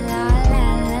la la la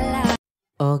la la.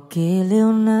 O giliw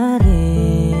na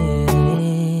rinig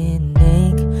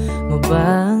mo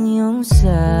ba ang iyong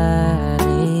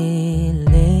sarili?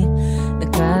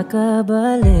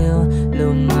 Nakakabaliw,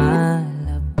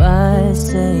 lumalabas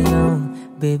sa iyong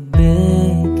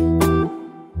bibig.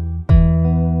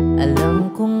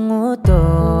 Alam kong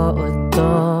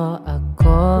uto-uto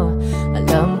ako.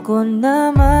 Alam ko na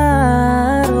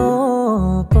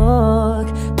marupok.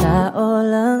 Tao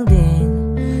lang din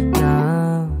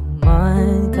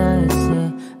naman kasi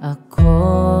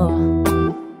ako.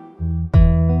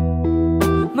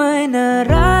 May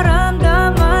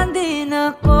nararamdaman din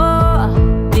ako.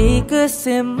 Di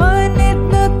kasi manit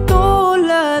na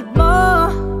tulad mo.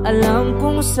 Alam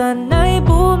kong sana'y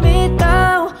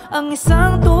bumitaw ang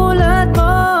isang tulad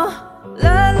mo.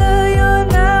 Lalayo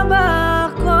na ba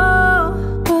ako?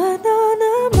 Paano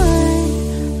naman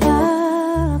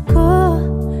ako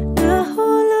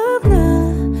nahulog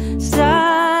na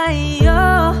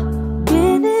sa'yo?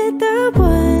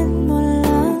 Binitawan mo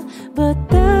lang ba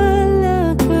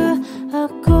talaga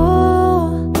ako?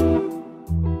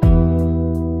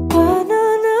 Paano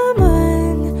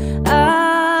naman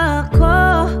ako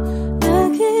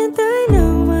naghintay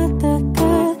ng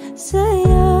matagal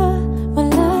sa'yo?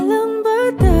 Wala lang ba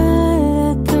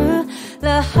talaga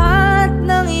lahat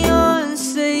ng yun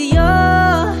sa'yo?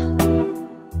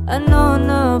 Ano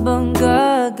na bang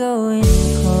gagawin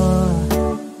ko?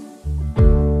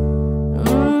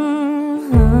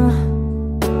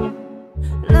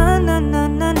 Na na na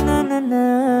na na na na.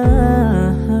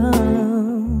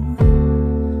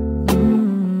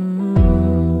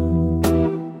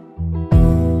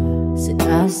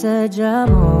 Sinasadya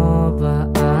mo ba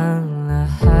ang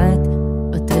lahat?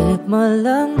 O trip mo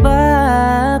lang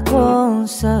ba akong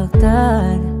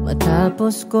saktan?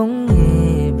 Matapos kong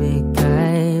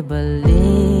ibigay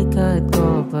balikat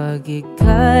ko pag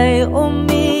ika'y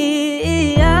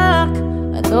umiiyak.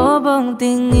 Ano bang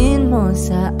tingin mo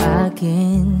sa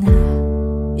akin?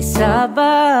 Isa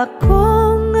ba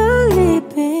akong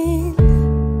alipin?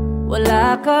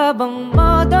 Wala ka bang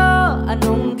modo?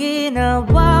 Anong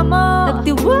ginawa mo?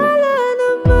 Nagtiwala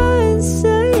naman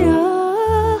sa'yo.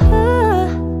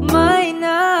 May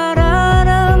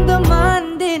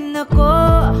nararamdaman din ako.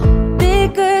 Di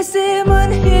kasi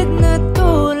manhid na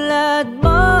tulad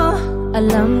mo.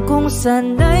 Alam kong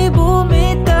sana'y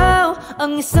bumitaw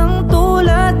ang isang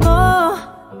tulad mo.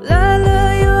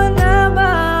 Lalayo na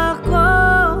ba ako?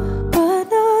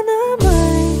 Paano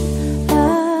naman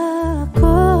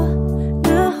ako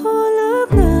nahulog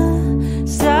na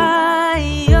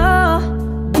sa'yo?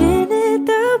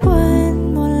 Binitawan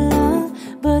mo lang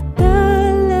ba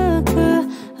talaga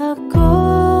ako?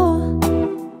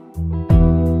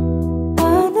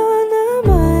 Paano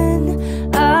naman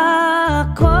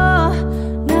ako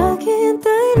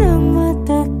naghintay ng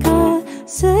matagal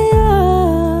sa'yo?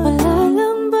 Wala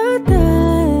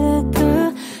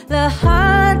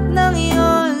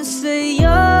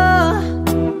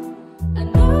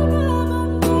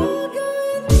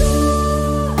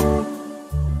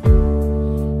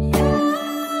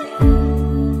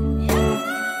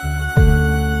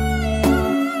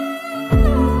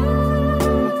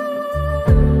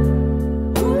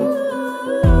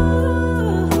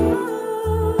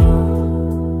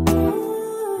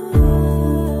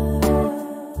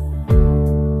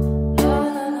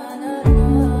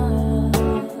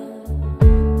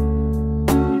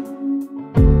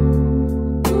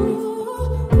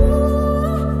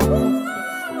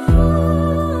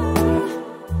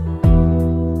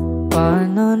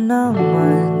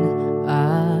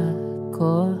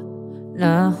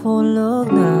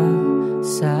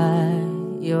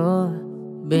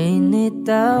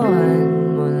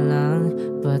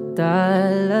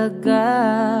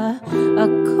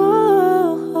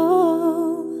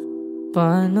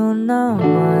Paano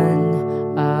naman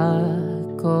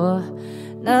ako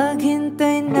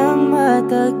naghintay ng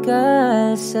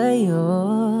matagal sa'yo?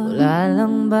 Wala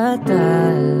lang ba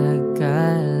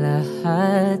talaga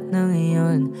lahat ng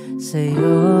iyon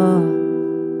sa'yo?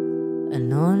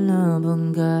 Ano na bang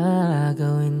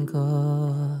gagawin ko?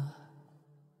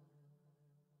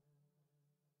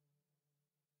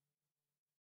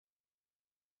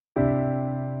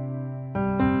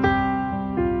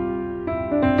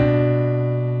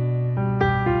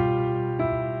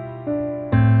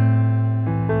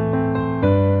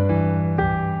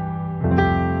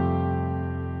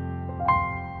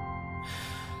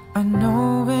 I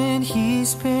know when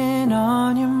he's been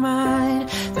on your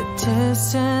mind, the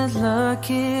distant look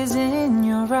is in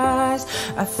your eyes.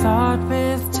 I thought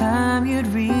with time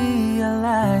you'd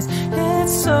realize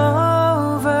it's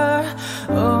over,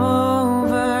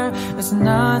 over. It's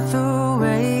not the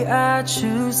way I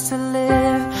choose to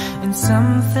live, and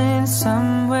something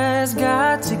somewhere's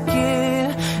got to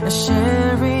give.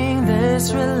 Sharing this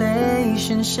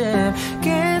relationship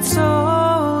gets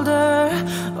older,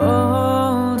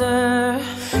 older.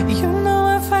 You know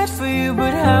I fight for you,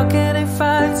 but how can I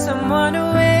find someone who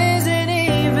isn't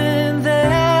even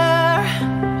there?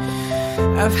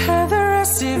 I've had the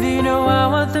rest of you, know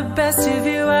I want the best of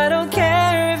you. I don't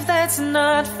care if that's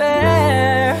not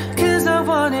fair, 'cause I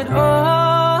want it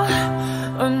all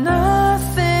or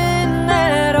nothing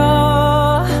at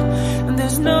all. And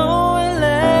there's nowhere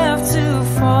left to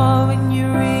fall. When you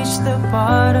reach the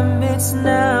bottom, it's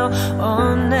now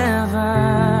or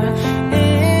never.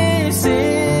 Is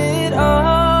it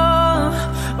all,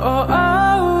 or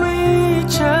are we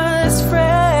just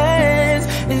friends?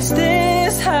 Is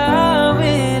this how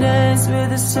it ends,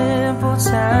 with a simple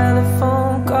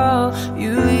telephone call?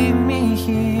 You leave me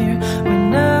here with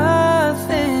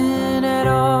nothing at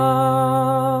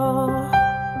all.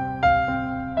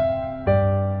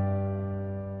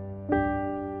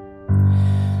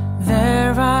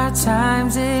 There are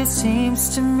times it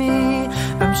seems to me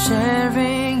I'm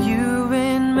sharing you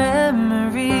in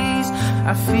memories.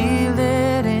 I feel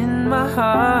it in my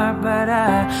heart, but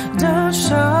I don't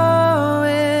show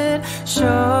it,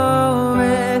 show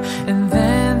it. And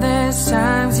then there's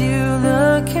times you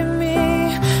look at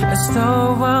me as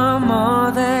though I'm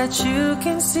all that you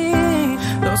can see.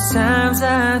 Those times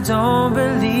I don't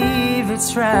believe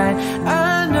it's right.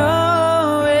 I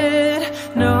know it,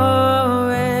 know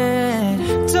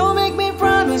it. Don't make me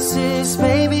promises,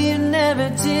 baby, you never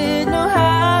did know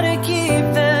how to keep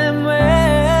them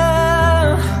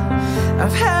well.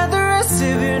 I've had the rest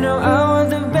of you, know I want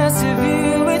the best of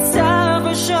you. It's time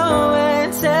for show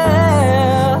and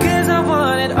tell, 'cause I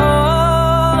want it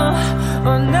all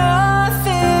or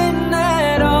nothing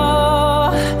at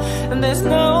all. And there's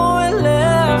nowhere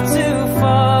left to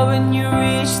fall. When you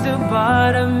reach the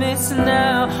bottom, it's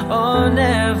now or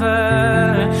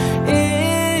never.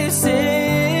 Is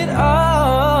it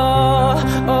all,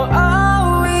 or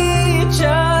are we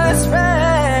just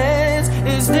friends?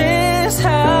 Is this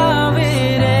how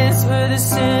it ends, with a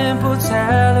simple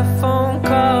telephone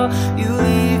call? You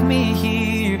leave me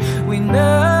here with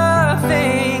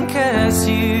nothing, 'cause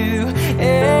you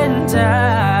and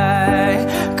I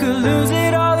could lose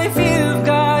it all if you've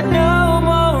got no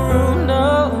more room, no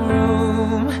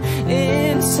room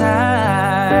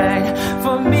inside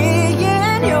for me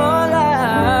in your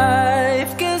life.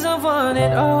 'Cause I want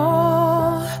it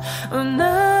all or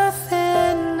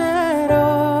nothing at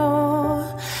all.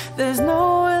 There's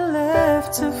nowhere left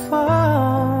to fall.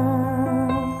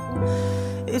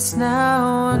 It's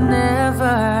now or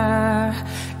never.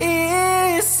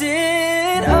 Is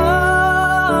it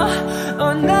all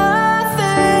or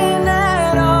nothing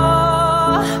at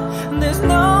all? There's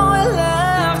nowhere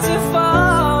left to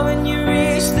fall. When you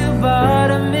reach the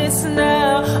bottom, it's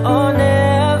now or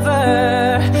never.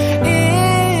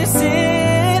 Is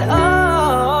it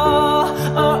all,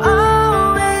 or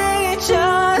are we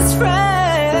just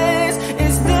friends?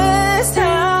 Is this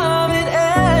how it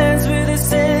ends, with a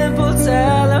simple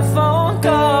telephone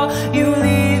call? You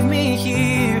leave me here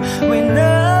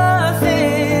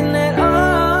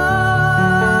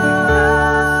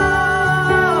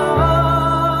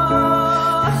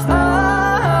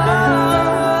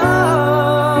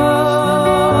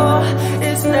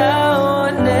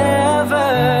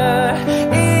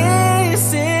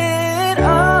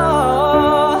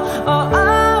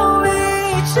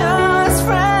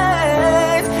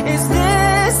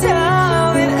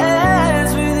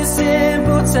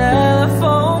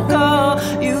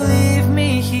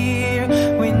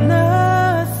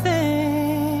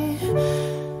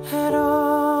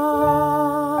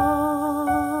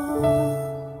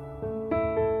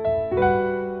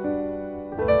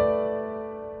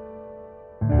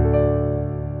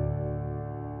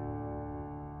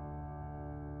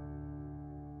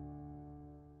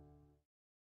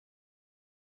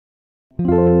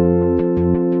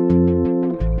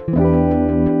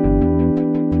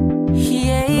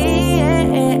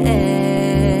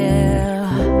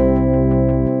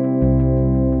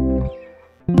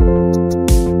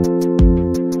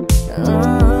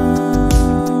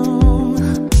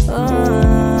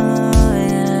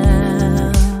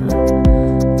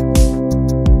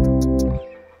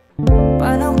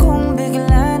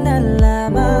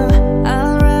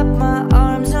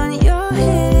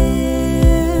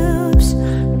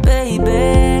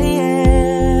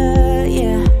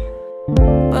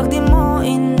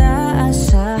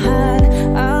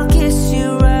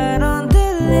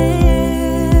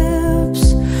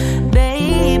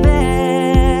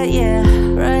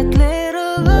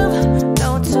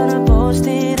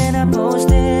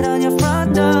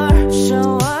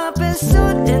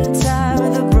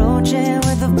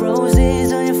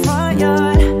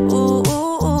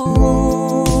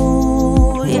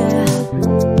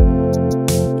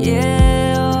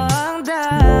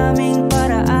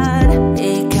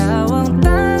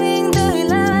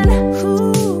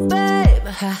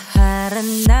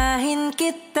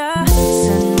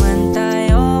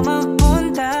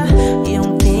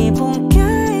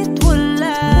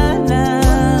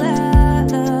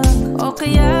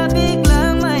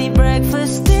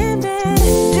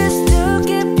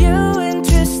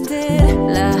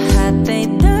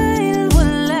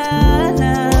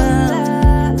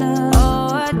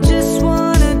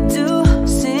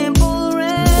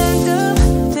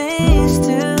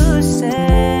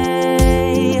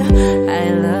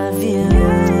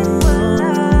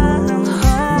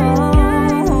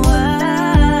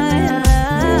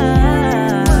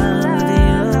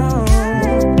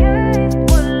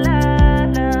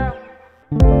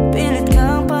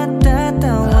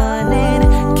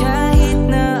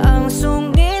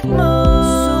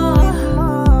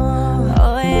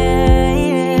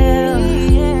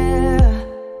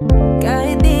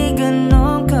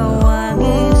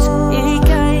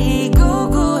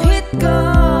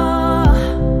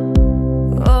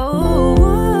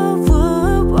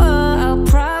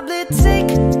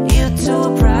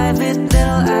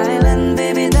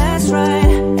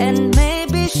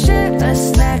share a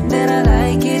snack that I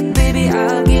like it, baby,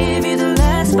 I'll give you the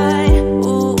last bite.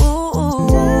 Ooh,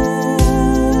 ooh,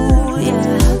 ooh,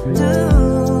 yeah,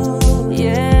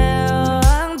 yeah,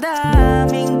 ang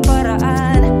daming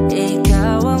paraan,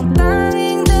 ikaw ang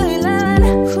tanging dahilan.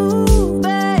 Ooh,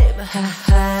 babe,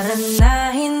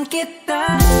 haharanahin kita,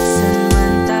 saan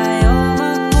man tayo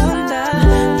magpunta,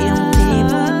 yung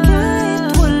tipong kahit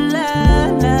wala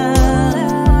na,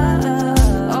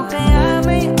 o kaya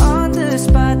may on the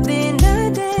spot din na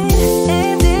date,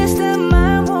 and this time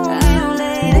I won't be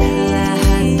late.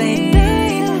 Lahat ay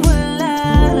kahit wala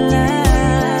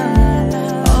lang.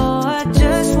 Oh, I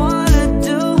just wanna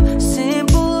do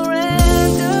simple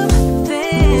random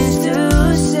things to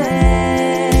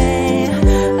say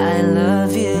I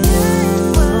love you.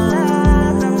 Oh,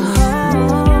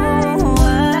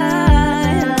 I love you.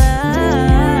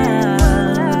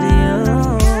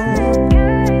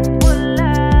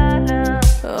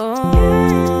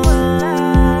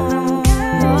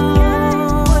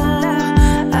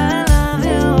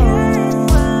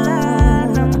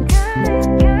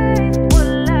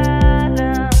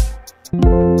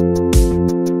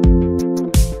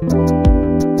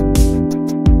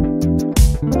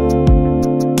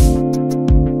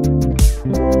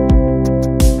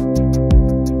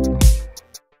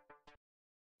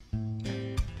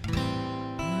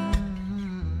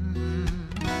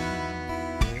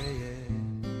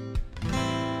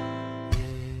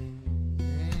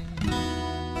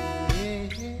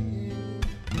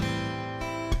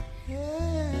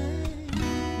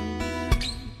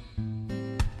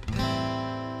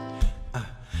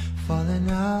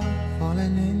 Falling out,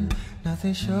 falling in,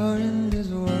 nothing sure in this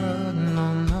world,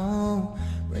 no, no.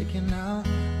 Breaking out,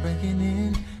 breaking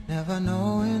in, never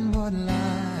knowing what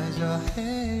lies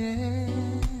ahead.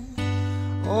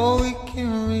 Oh, we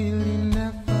can really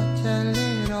never tell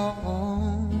it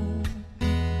all.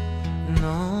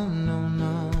 No, no,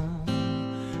 no.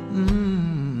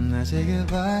 I say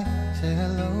goodbye, say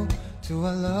hello to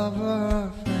a lover or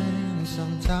a friend.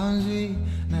 Sometimes we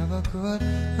never could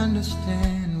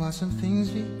understand why some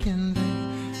things we can do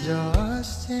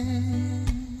just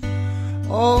in.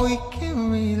 Oh, we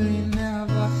can really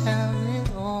never have it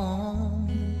all.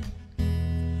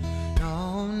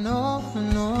 No, no,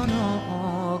 no,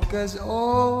 no. Cause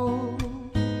oh,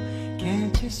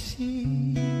 can't you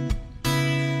see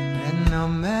that no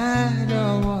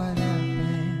matter what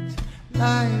happens,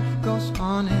 life goes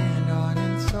on,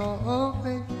 and so oh,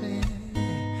 baby,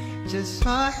 just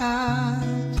smile,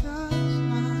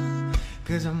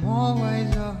 cause I'm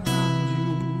always around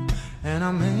you, and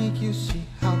I'll make you see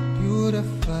how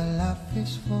beautiful life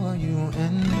is for you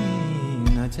and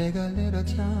me. Now take a little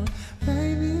time,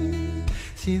 baby,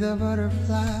 see the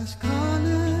butterflies,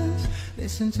 colors,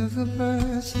 listen to the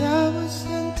birds that were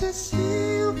sent to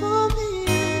sing for me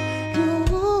and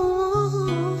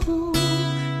you.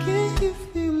 Can you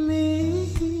feel me?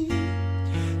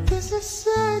 This is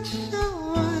such a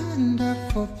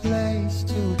wonderful place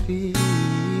to be.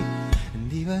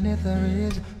 Even if there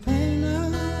is pain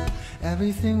now,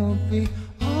 everything will be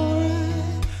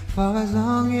alright. For as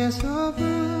long as the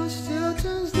world still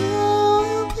turns, there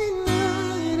will be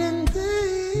night and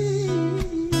day.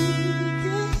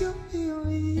 Can you feel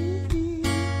me?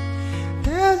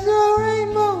 There's a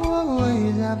rainbow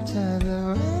always after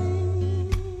the rain.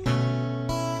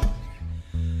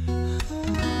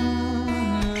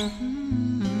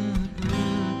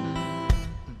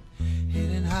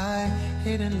 Hidden high,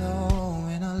 hidden low,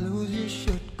 you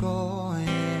should go,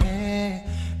 yeah.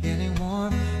 Getting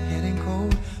warm, getting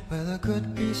cold, weather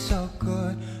could be so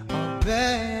good or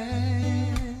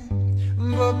bad.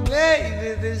 But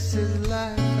baby, this is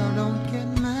life, so don't get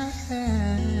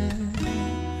mad.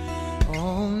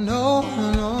 Oh no,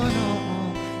 no,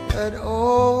 no, but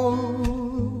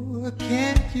oh,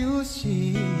 can't you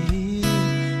see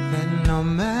that no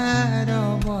matter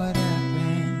what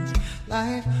happens,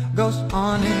 life goes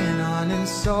on, and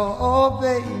so, oh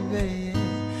baby,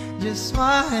 just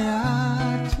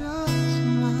smile,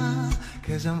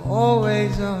 cause I'm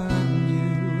always around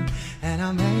you, and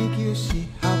I'll make you see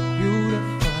how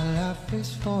beautiful life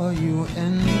is for you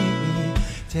and me.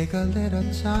 Take a little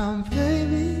time,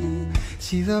 baby,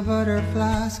 see the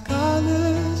butterflies,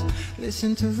 colors,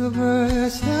 listen to the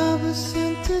birds that were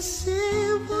sent to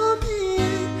sing for me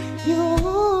and you.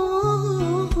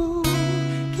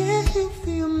 Can you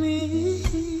feel me?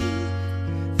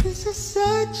 This is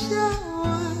such a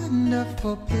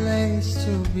wonderful place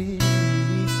to be.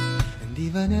 And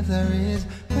even if there is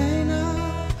pain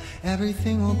now,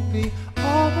 everything will be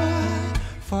alright.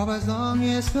 For as long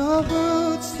as the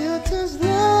world still turns,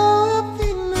 there will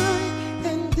be night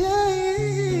and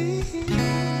day.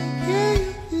 Can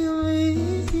you feel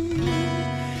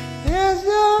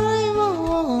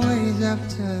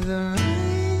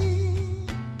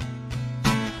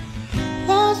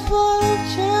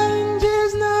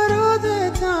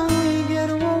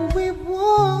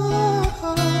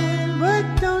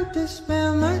don't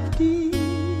despair, my dear.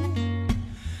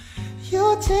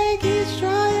 You'll take each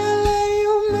trial and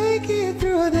you'll make it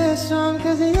through this song,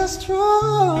 'cause you're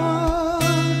strong.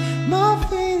 My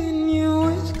faith in you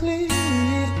is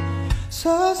clear. So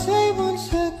I'll say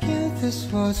once again, this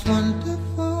was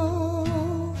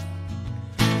wonderful.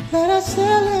 Let us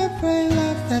celebrate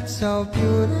life that's so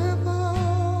beautiful,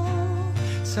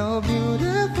 so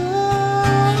beautiful.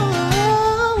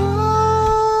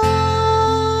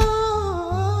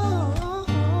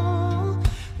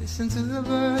 Listen to the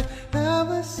bird that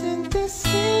was sent to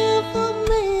sing for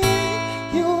me.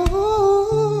 You,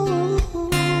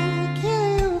 can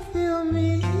you feel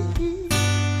me?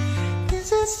 This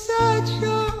is such a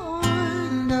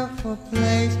wonderful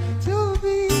place to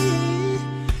be.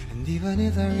 And even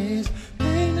if there is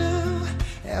pain now,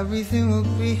 everything will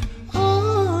be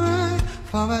alright.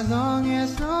 For as long as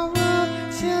the world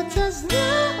tells us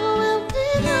now will be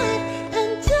night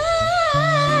and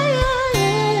day.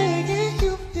 Can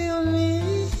you feel me?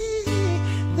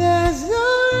 There's no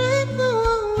rainbow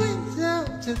always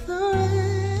after the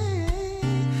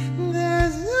rain.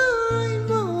 There's no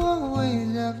rainbow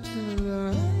always after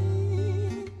the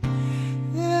rain.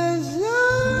 There's no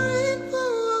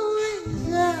rainbow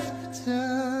always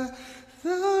after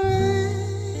the rain.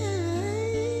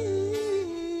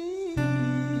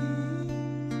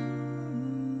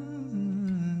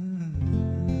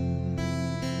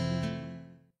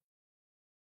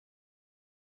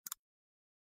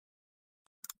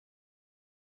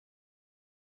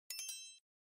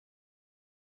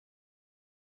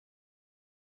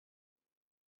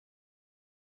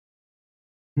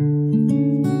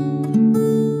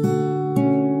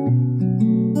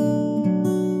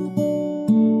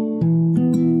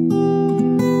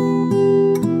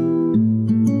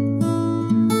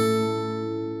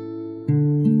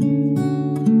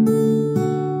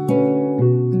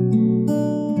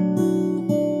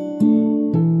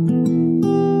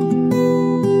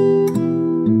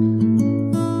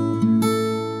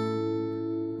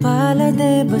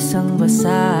 Pala'y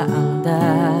basang-basa ang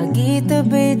dagit,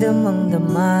 abay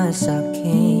damang-dama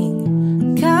sa'king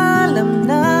kalam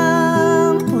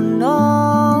ng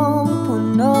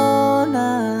punong-puno na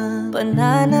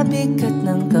pananabik at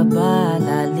ng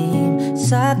kabalalim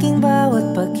sa'king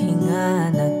bawat paghinga.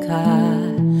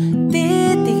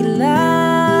 Nakatitig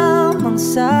lamang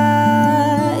sa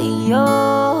iyo,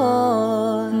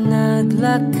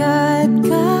 naglakad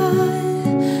ka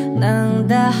ng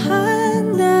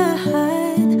dahan-dahan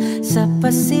sa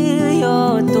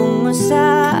pasilyo tungo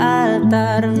sa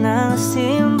altar ng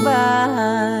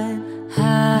simbahan.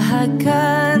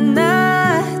 Hahagan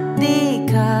at di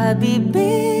ka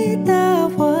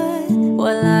bibitawan,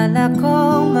 wala na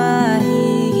kong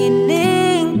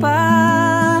mahihiling pa.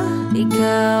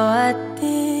 Ikaw at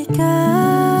ikaw,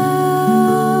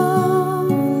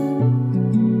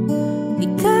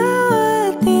 ikaw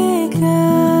at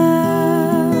ikaw,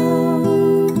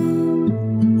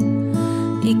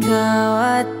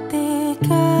 ikaw at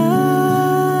ikaw,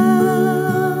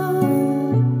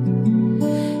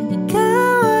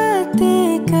 ikaw at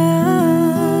ikaw.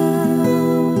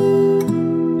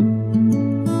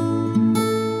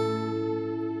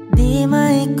 Di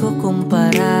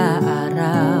maikukumpara,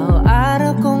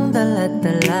 araw-araw kong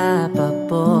dala-dala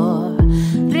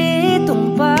paboritong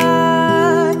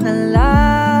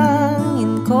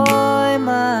panalangin ko'y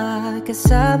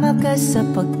makasama ka sa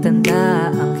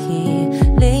pagtanda. Ang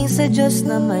hiling sa Diyos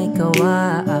na may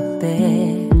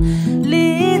kawaape,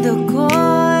 lido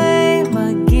ko'y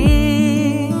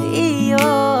maging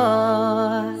iyo.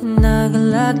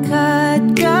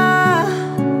 Naglakad ka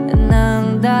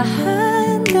ng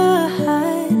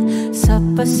dahan-dahan sa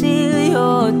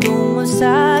pasilyo tungo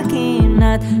sa'kin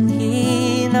at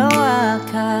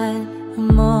hinawakan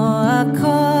mo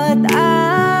ako't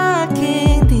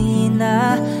aking di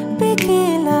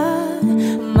napigilan,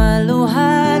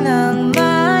 maluha ng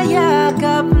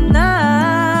mayakap na.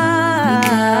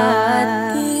 Ikaw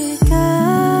at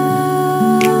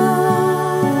ikaw,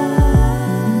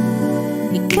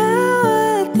 ikaw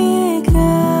at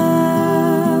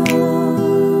ikaw,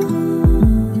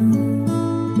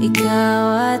 ikaw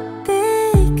at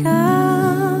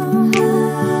ikaw,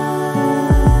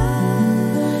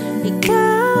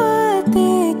 ikaw at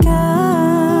ikaw.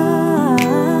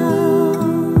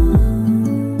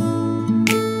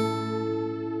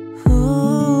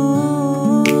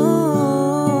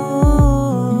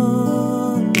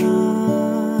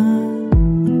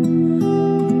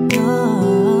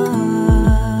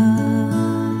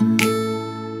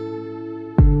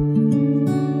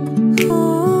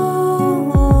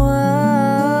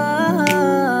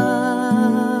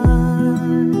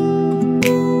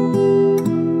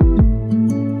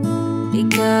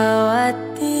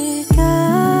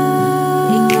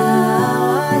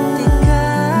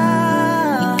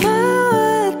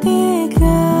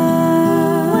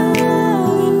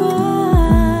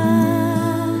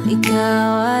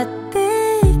 at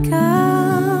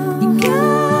ikaw,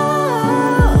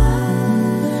 ikaw,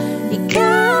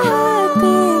 ikaw at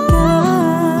ikaw,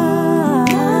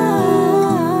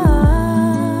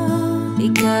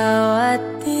 ikaw at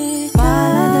ikaw.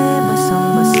 Paladay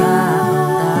basang-basa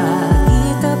ang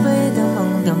dagit, abay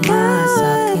damang-dama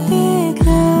sa'kin.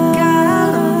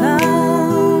 Karoon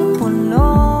ng punong-puno,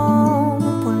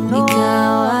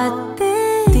 ikaw at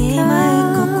ikaw. Di may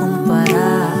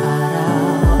kukumpara,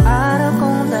 araw-araw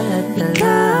kong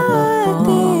dala-dala pa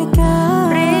po.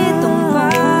 Pritong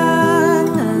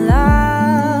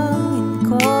panalangin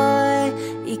ko'y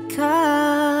ikaw.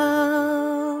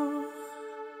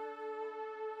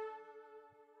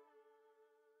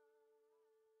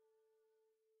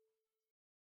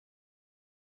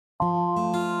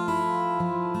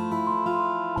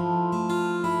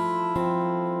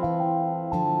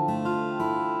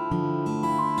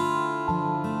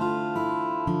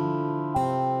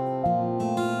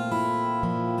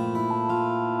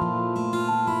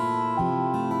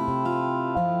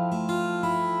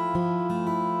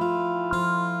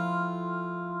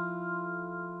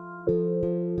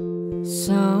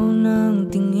 Sa unang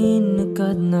tingin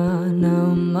agad na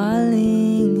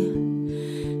namaling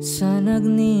sa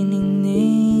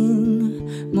nagniningning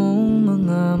mong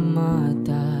mga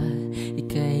mata.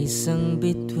 Ika'y isang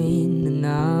bituin na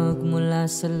nagmula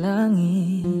sa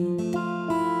langit.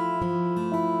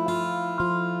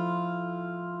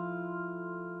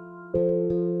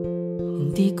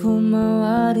 Hindi ko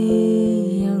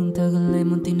mawari ang tagal ay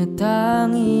mong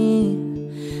tinatangi.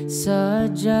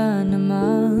 Sadya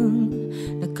namang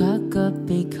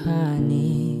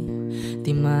nakakapighani,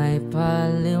 di may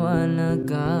paliwanag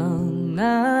ang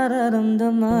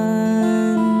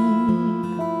nararamdaman.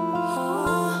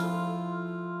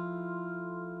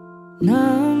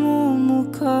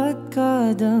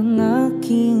 Namumukadkad ang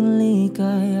aking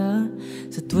ligaya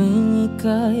sa tuwing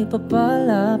ika'y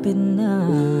papalapit na.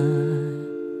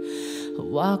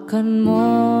 Hawakan mo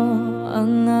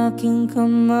ang aking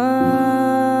kamay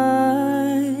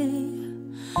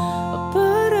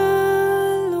para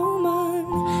luman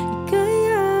ika'y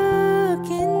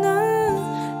akin na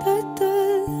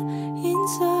tatalhin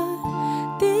sa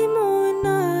di mo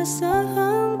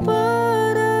inasahang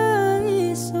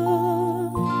paraiso.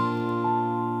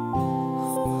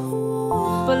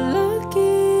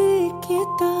 Palagi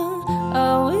kitang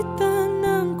awitan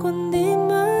ng kundi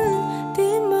man di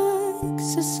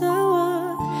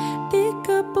magsasawa. Di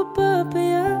ka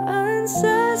papabayaan,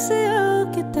 sasayaw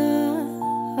kita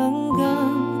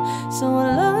hanggang sa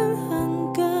walang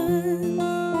hanggan.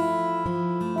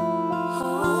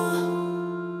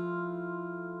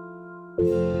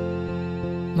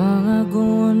 Mga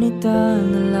gunita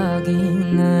na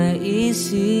laging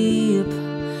naisip,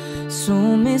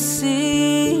 sumisilip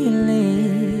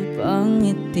ang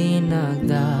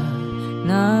itinagda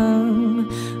ng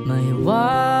may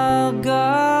wagang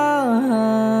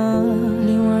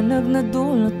liwanag na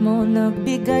dulot mo,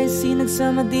 nagbigay sinag sa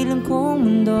madilim kong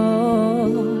mundo.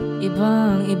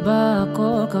 Ibang-iba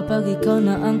ako kapag ikaw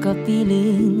na ang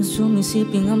kapiling,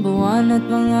 sumisiping ang buwan at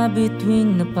mga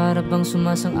bituin na para bang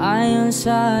sumasang-ayon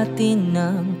sa atin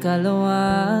ng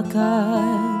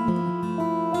kalawakan.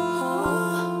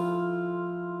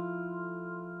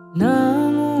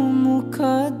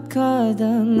 Namumukadkad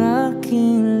ang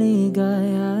aking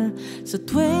ligaya sa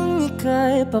tuwing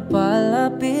ika'y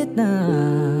papalapit na.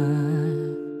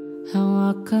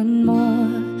 Hawakan mo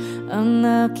ang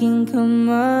aking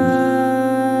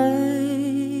kamay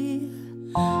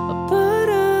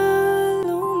para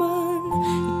luman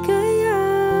ika'y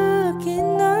akin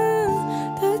na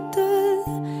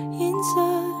tatalhin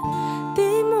sa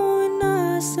di mo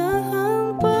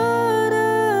inasahang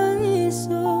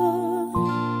paraiso.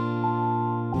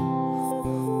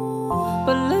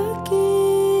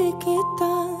 Palagi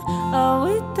kitang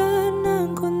awitan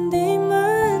ng kundi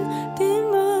man di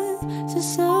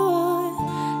magsasawa.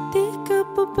 Di ka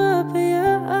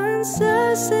papabayaan,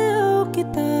 sasayaw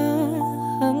kita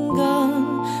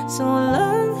hanggang sa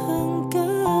walang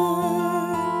hanggan.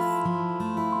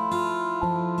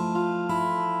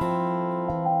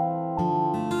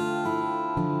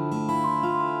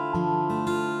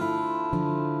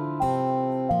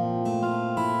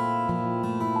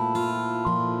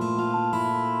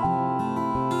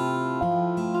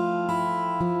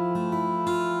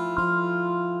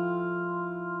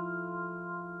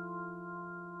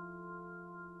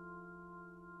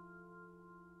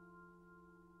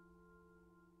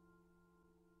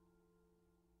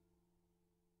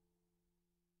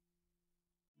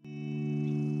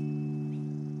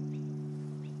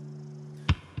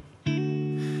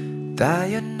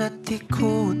 Tayo na't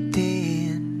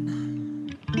ikutin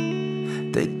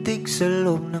Daigdig sa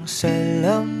loob ng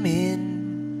salamin,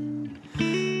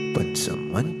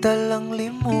 pansamantalang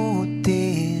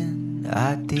limutin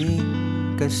ating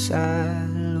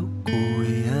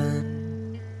kasalukuyan.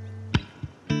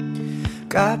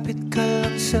 Kapit ka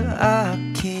lang sa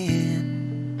akin,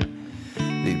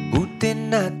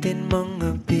 libutin natin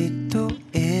mga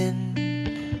bituin.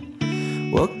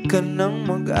 Huwag ka nang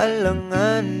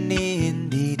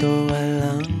mag-alanganin, dito ka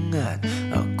lang at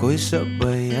ako'y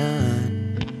sabayan.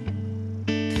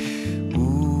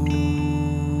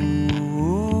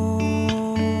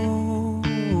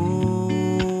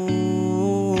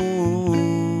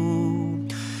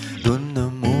 Doon na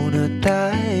muna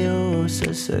tayo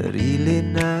sa sarili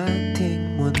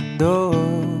nating mundo,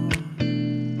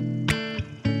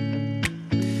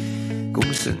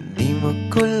 kung saan di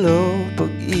magulo,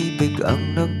 pag-ibig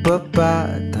ang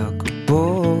nagpapatakbo.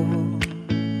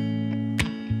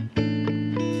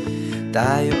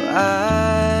 Tayo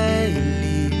ay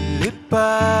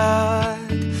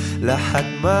lilipad, lahat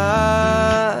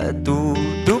matutupad.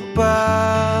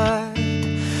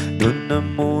 Doon na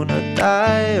muna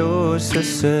tayo sa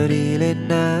sarili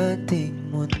nating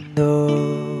mundo.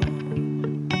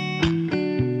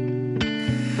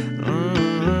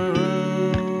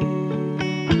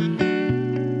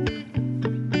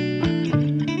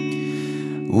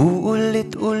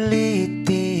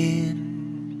 Uulit-ulitin,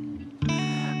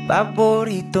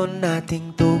 paborito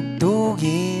nating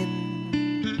tugtugin,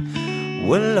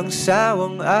 walang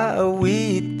sawang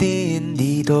aawitin.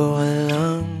 Dito ka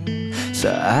lang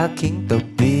sa aking tabi.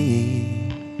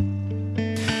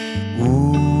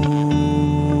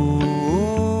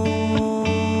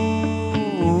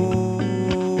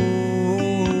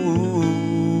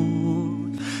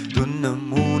 Doon na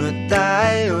muna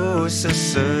tayo sa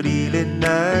sarili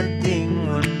nating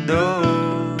mundo,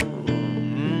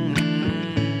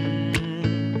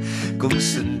 kung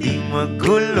saan di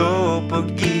magulo,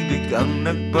 pag-ibig ang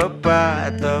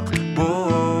nagpapatakbo.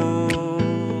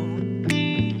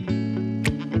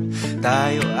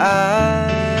 Tayo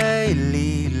ay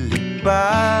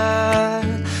lilipad,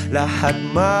 lahat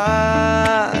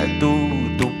matutupad.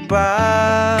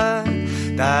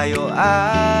 Tayo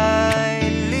ay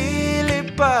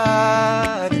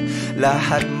lilipad,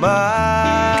 lahat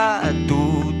matutupad.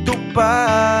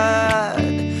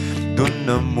 Doon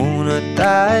na muna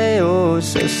tayo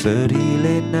sa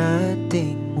sarili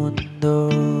nating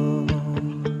mundo.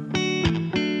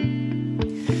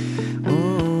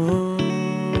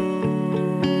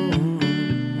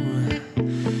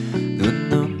 Doon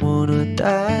na muna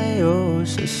tayo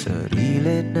sa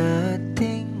sarili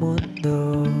nating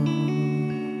mundo.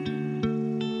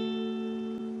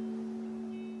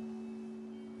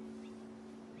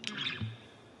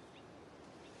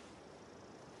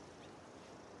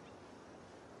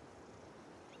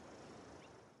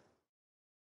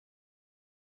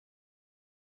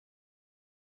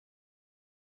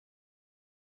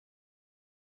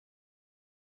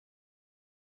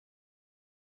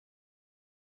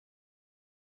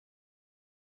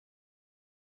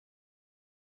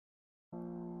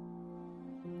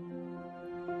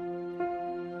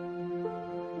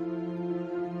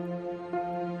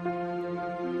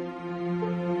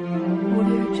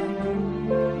 Audio Jungle.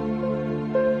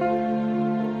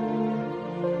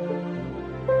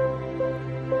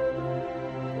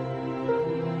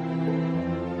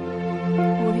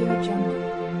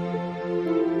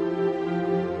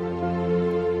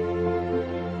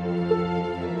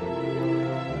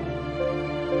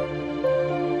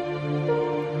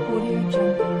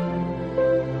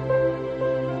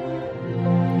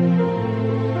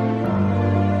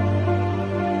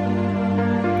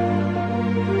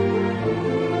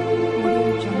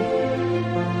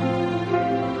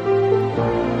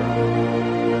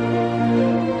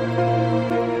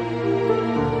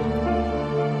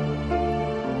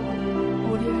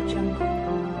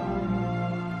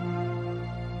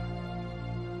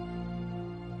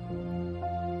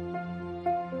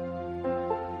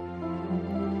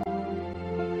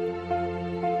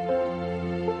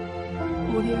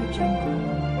 Audio Jungle.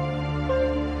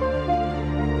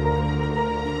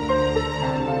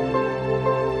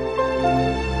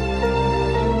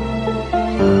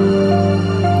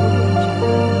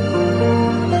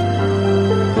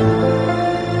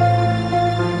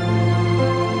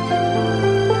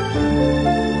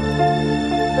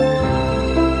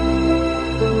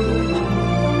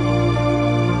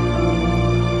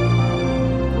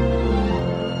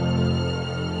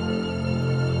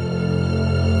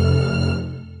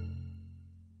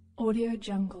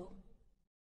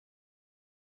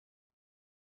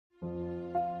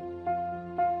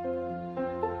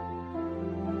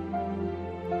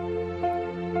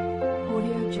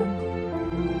 Jungle.